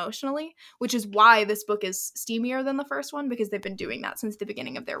open up emotionally, which is why this book is steamier than the first one, because they've been doing that since the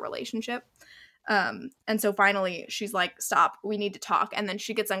beginning of their relationship. And so finally she's like, stop, we need to talk. And then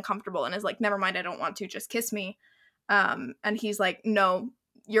she gets uncomfortable and is like, never mind, I don't want to, just kiss me. And he's like, no,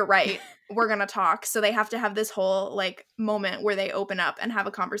 you're right, we're gonna talk. So they have to have this whole, like, moment where they open up and have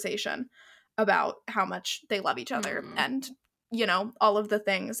a conversation about how much they love each other and, you know, all of the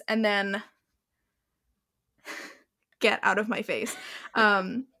things. And then get out of my face.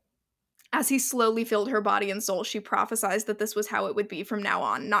 As he slowly filled her body and soul, she prophesied that this was how it would be from now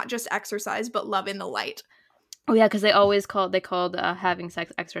on, not just exercise, but love in the light. Oh yeah, because they called having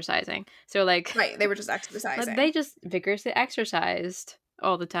sex exercising. So, like, right, they were just exercising. They just vigorously exercised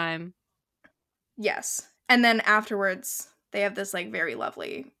all the time. Yes. And then afterwards, they have this, like, very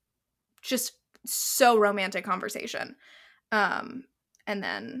lovely, just so romantic conversation. And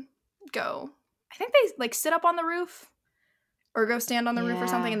then go, I think they, like, sit up on the roof or go stand on the roof or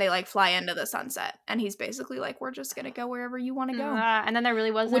something, and they, like, fly into the sunset. And he's basically like, we're just gonna go wherever you want to go. And then there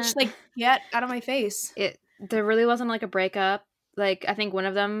really wasn't, which, like, get out of my face. There really wasn't, like, a breakup. Like, I think one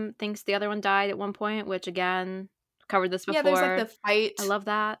of them thinks the other one died at one point, which, again, covered this before. Yeah, there's, like, the fight. I love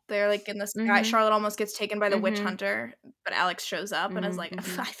that. They're, like, in the sky. Charlotte almost gets taken by the witch hunter, but Alex shows up and is like,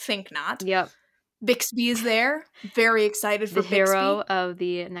 I think not. Yep. Bixby is there. Very excited for Bixby. The hero of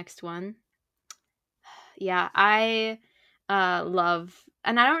the next one. Yeah, I love,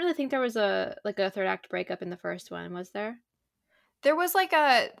 and I don't really think there was a third act breakup in the first one, was there? There was, like,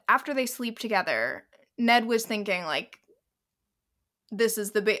 after they sleep together, Ned was thinking, like, this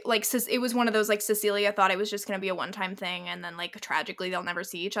is the it was one of those, like, Cecilia thought it was just gonna be a one-time thing, and then, like, tragically they'll never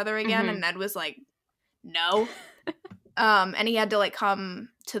see each other again, and Ned was like, no. And he had to, like, come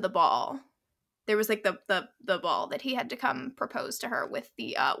to the ball. There was, like, the ball that he had to come propose to her with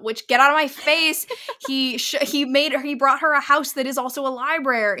the which, get out of my face. he brought her a house that is also a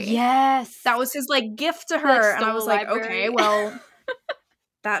library. Yes, that was his, like, gift to her. Like, and I was like, okay, well,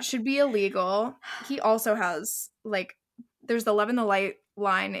 that should be illegal. He also has, like, there's the love in the light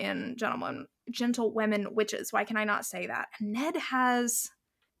line in Gentlewomen Witches. Why can I not say that? And Ned has,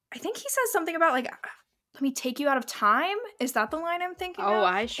 I think he says something about, like, let me take you out of time. Is that the line I'm thinking of?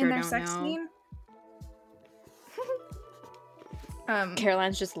 I sure in their don't sex know. Scene?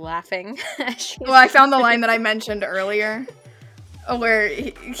 Caroline's just laughing. Well, I found the line that I mentioned earlier, where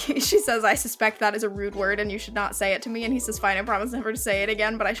she says, I suspect that is a rude word and you should not say it to me. And he says, fine, I promise never to say it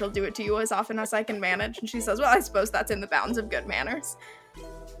again, but I shall do it to you as often as I can manage. And she says, well, I suppose that's in the bounds of good manners.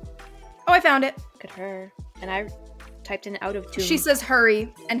 Oh, I found it. Look at her. And typed in out of tune. She says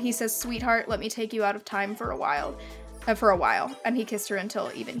hurry, and he says, sweetheart, let me take you out of time for a while. And he kissed her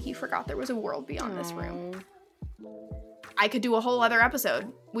until even he forgot there was a world beyond this room. I could do a whole other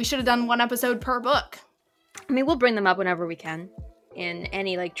episode. We should have done one episode per book. I mean, we'll bring them up whenever we can in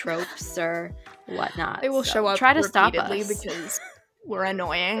any like tropes or whatnot. They will show up try to stop us because we're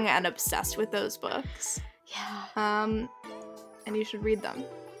annoying and obsessed with those books. Yeah. And you should read them.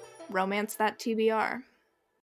 Romance that TBR.